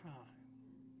thief of time.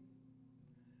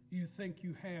 You think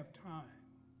you have time.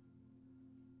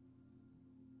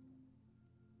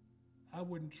 I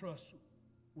wouldn't trust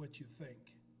what you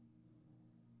think.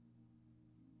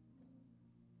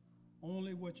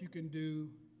 Only what you can do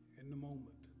in the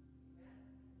moment.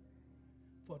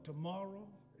 For tomorrow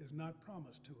is not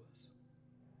promised to us.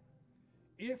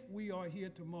 If we are here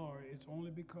tomorrow, it's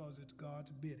only because it's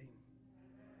God's bidding.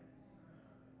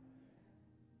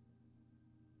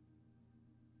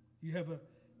 You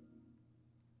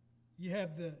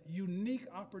have the unique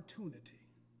opportunity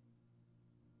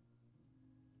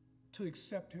to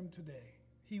accept him today.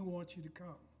 He wants you to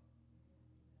come.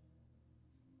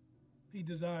 He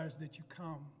desires that you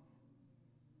come.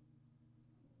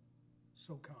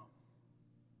 So come.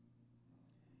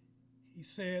 He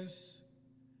says,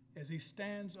 as he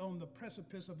stands on the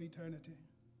precipice of eternity,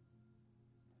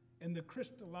 in the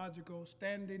Christological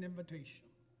standing invitation,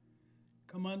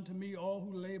 come unto me, all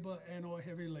who labor and are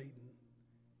heavy laden,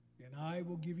 and I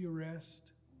will give you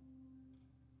rest.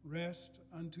 Rest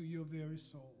unto your very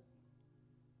soul.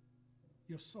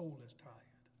 Your soul is tired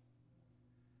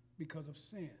because of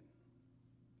sin.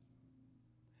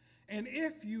 And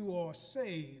if you are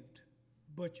saved,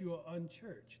 but you are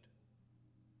unchurched,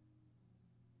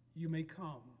 you may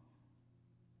come.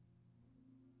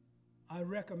 I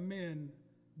recommend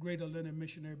Greater Leonard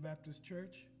Missionary Baptist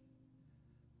Church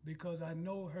because I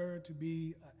know her to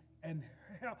be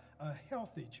a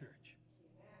healthy church,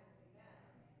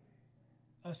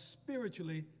 a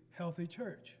spiritually healthy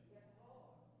church.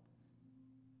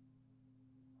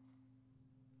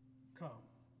 Come.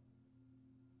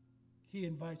 He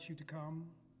invites you to come.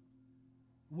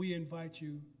 We invite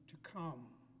you to come.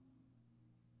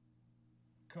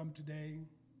 Come today.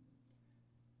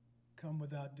 Come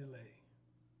without delay.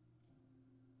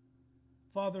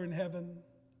 Father in heaven,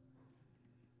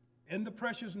 in the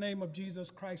precious name of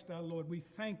Jesus Christ our Lord, we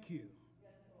thank you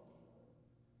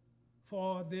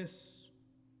for this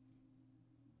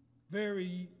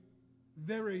very,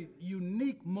 very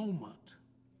unique moment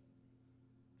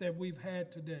that we've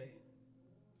had today,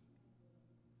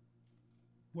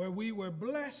 where we were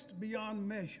blessed beyond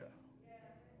measure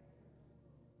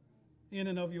in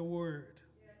and of your word.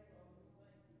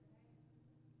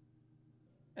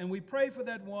 And we pray for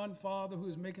that one, Father, who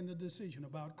is making the decision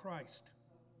about Christ.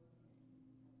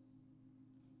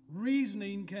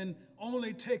 Reasoning can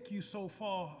only take you so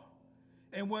far,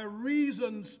 and where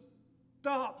reason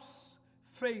stops,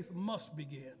 faith must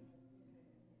begin.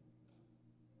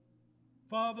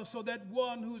 Father, so that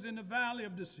one who's in the valley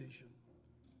of decision,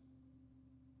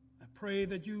 I pray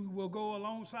that you will go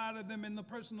alongside of them in the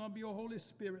person of your Holy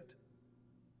Spirit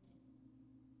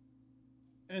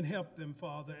and help them,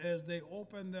 Father, as they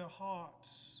open their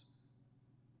hearts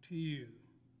to you.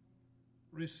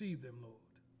 Receive them, Lord,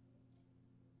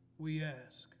 we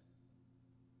ask.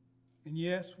 And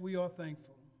yes, we are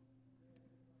thankful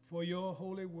for your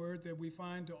holy word that we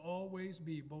find to always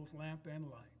be both lamp and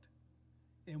light.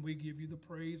 And we give you the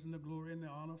praise and the glory and the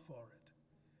honor for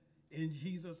it. In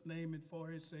Jesus' name and for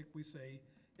his sake we say,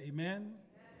 amen,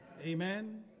 amen,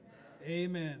 amen,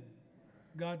 amen.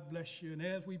 God bless you. And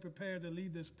as we prepare to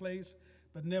leave this place,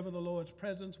 but never the Lord's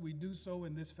presence, we do so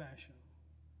in this fashion.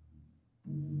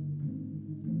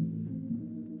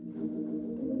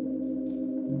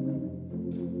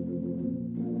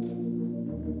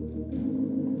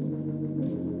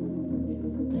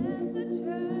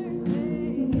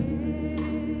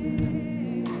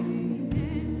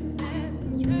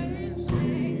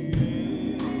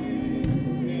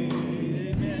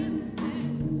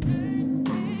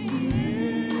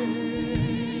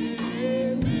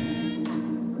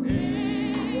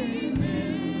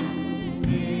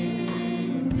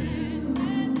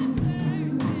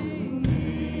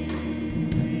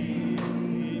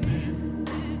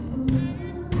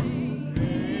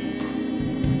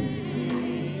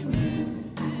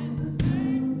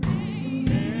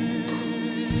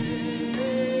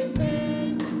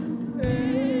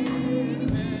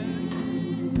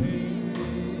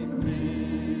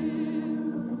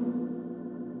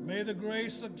 The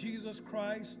grace of Jesus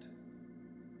Christ,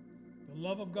 the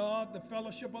love of God, the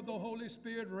fellowship of the Holy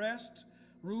Spirit rest,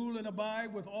 rule, and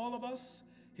abide with all of us,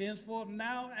 henceforth,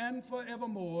 now, and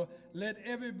forevermore. Let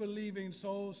every believing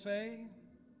soul say,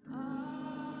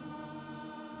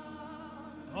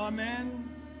 Amen.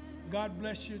 God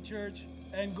bless you, church,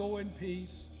 and go in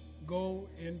peace. Go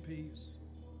in peace.